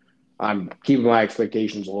 So I'm keeping my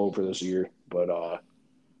expectations low for this year, but I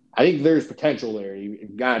think there's potential there. You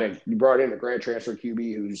brought in a grad transfer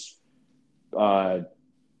QB who's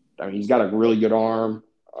he's got a really good arm.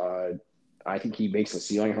 I think he makes the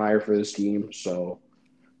ceiling higher for this team. So,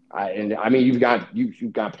 you've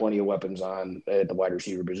got plenty of weapons at the wide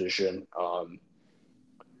receiver position,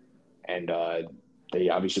 and they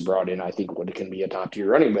obviously brought in, I think, what can be a top tier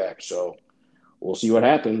running back. So we'll see what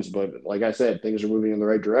happens. But like I said, things are moving in the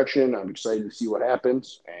right direction. I'm excited to see what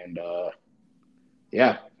happens, and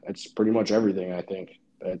yeah, that's pretty much everything. I think.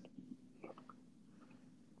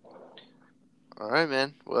 All right,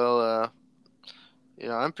 man. Well,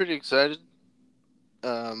 I'm pretty excited.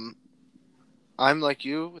 I'm like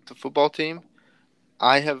you with the football team.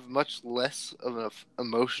 I have much less of an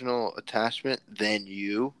emotional attachment than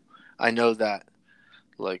you. I know that,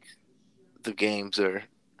 the games are,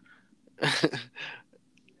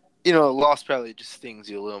 a loss probably just stings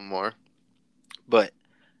you a little more. But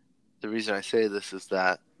the reason I say this is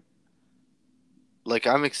that,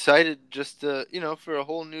 I'm excited just to, for a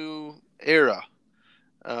whole new era.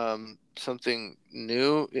 Something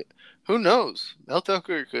new. Who knows? Mel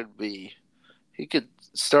Tucker he could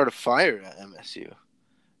start a fire at MSU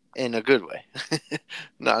in a good way.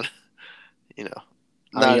 Not,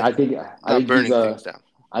 I think burning things down.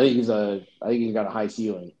 I think he's got a high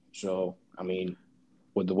ceiling. So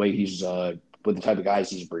with the way with the type of guys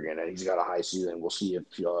he's bringing in, he's got a high ceiling. We'll see if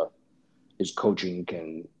his coaching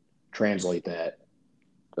can translate that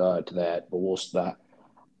to that. But we'll stop.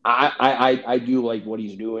 I do like what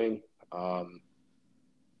he's doing,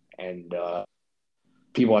 and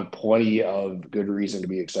people have plenty of good reason to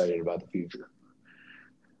be excited about the future.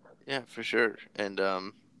 Yeah, for sure. And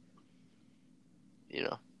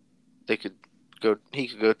they could go. He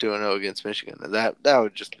could go 2-0 against Michigan. That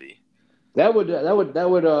would just be. That would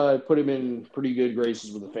put him in pretty good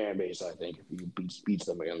graces with the fan base. I think if he beats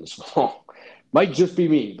them again this fall, might just be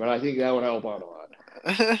me, but I think that would help out a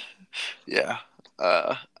lot. Yeah,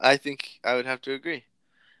 I think I would have to agree.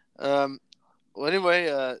 Well,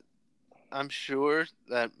 anyway, I'm sure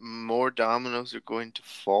that more dominoes are going to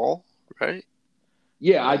fall, right?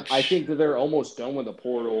 Yeah, I think that they're almost done with the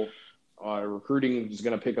portal. Recruiting is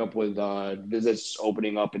going to pick up with visits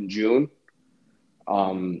opening up in June.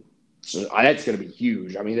 So that's going to be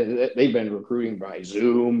huge. They've been recruiting by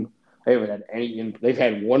Zoom. They haven't had they've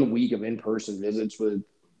had 1 week of in-person visits with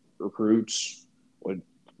recruits,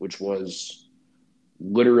 which was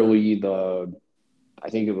literally I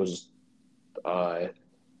think it was, what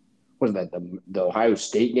was that, the Ohio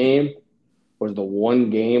State game was the one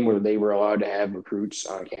game where they were allowed to have recruits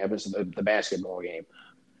on campus, the basketball game.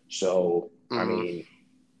 So,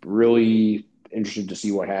 really interested to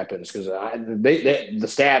see what happens because the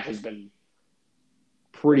staff has been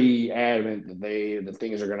pretty adamant that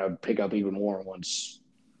things are going to pick up even more once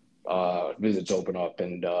visits open up.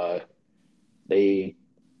 And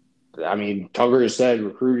Tugger has said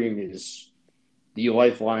recruiting is the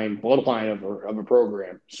bloodline of a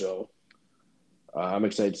program. So I'm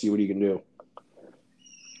excited to see what he can do.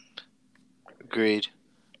 Agreed.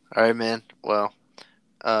 All right, man. Well,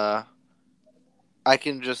 I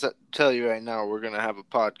can just tell you right now, we're going to have a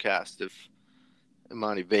podcast if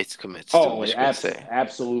Emoni Bates commits to Michigan State.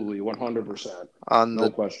 Absolutely, 100%. No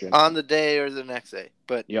question. On the day or the next day.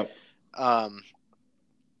 But, yep.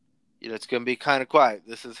 It's going to be kind of quiet.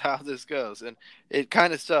 This is how this goes. And it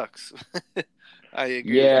kind of sucks. I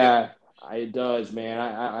agree. Yeah, it does, man.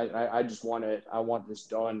 I just want it. I want this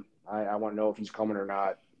done. I want to know if he's coming or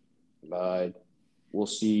not. We'll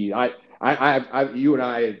see. You and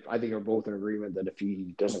I think are both in agreement that if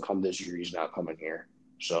he doesn't come this year, he's not coming here.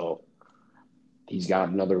 So he's got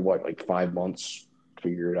another 5 months to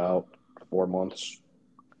figure it out, 4 months.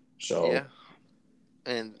 So Yeah.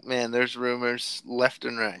 And man, there's rumors left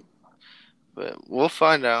and right. But we'll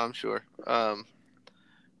find out, I'm sure.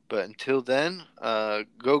 But until then,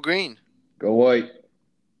 go green. go white.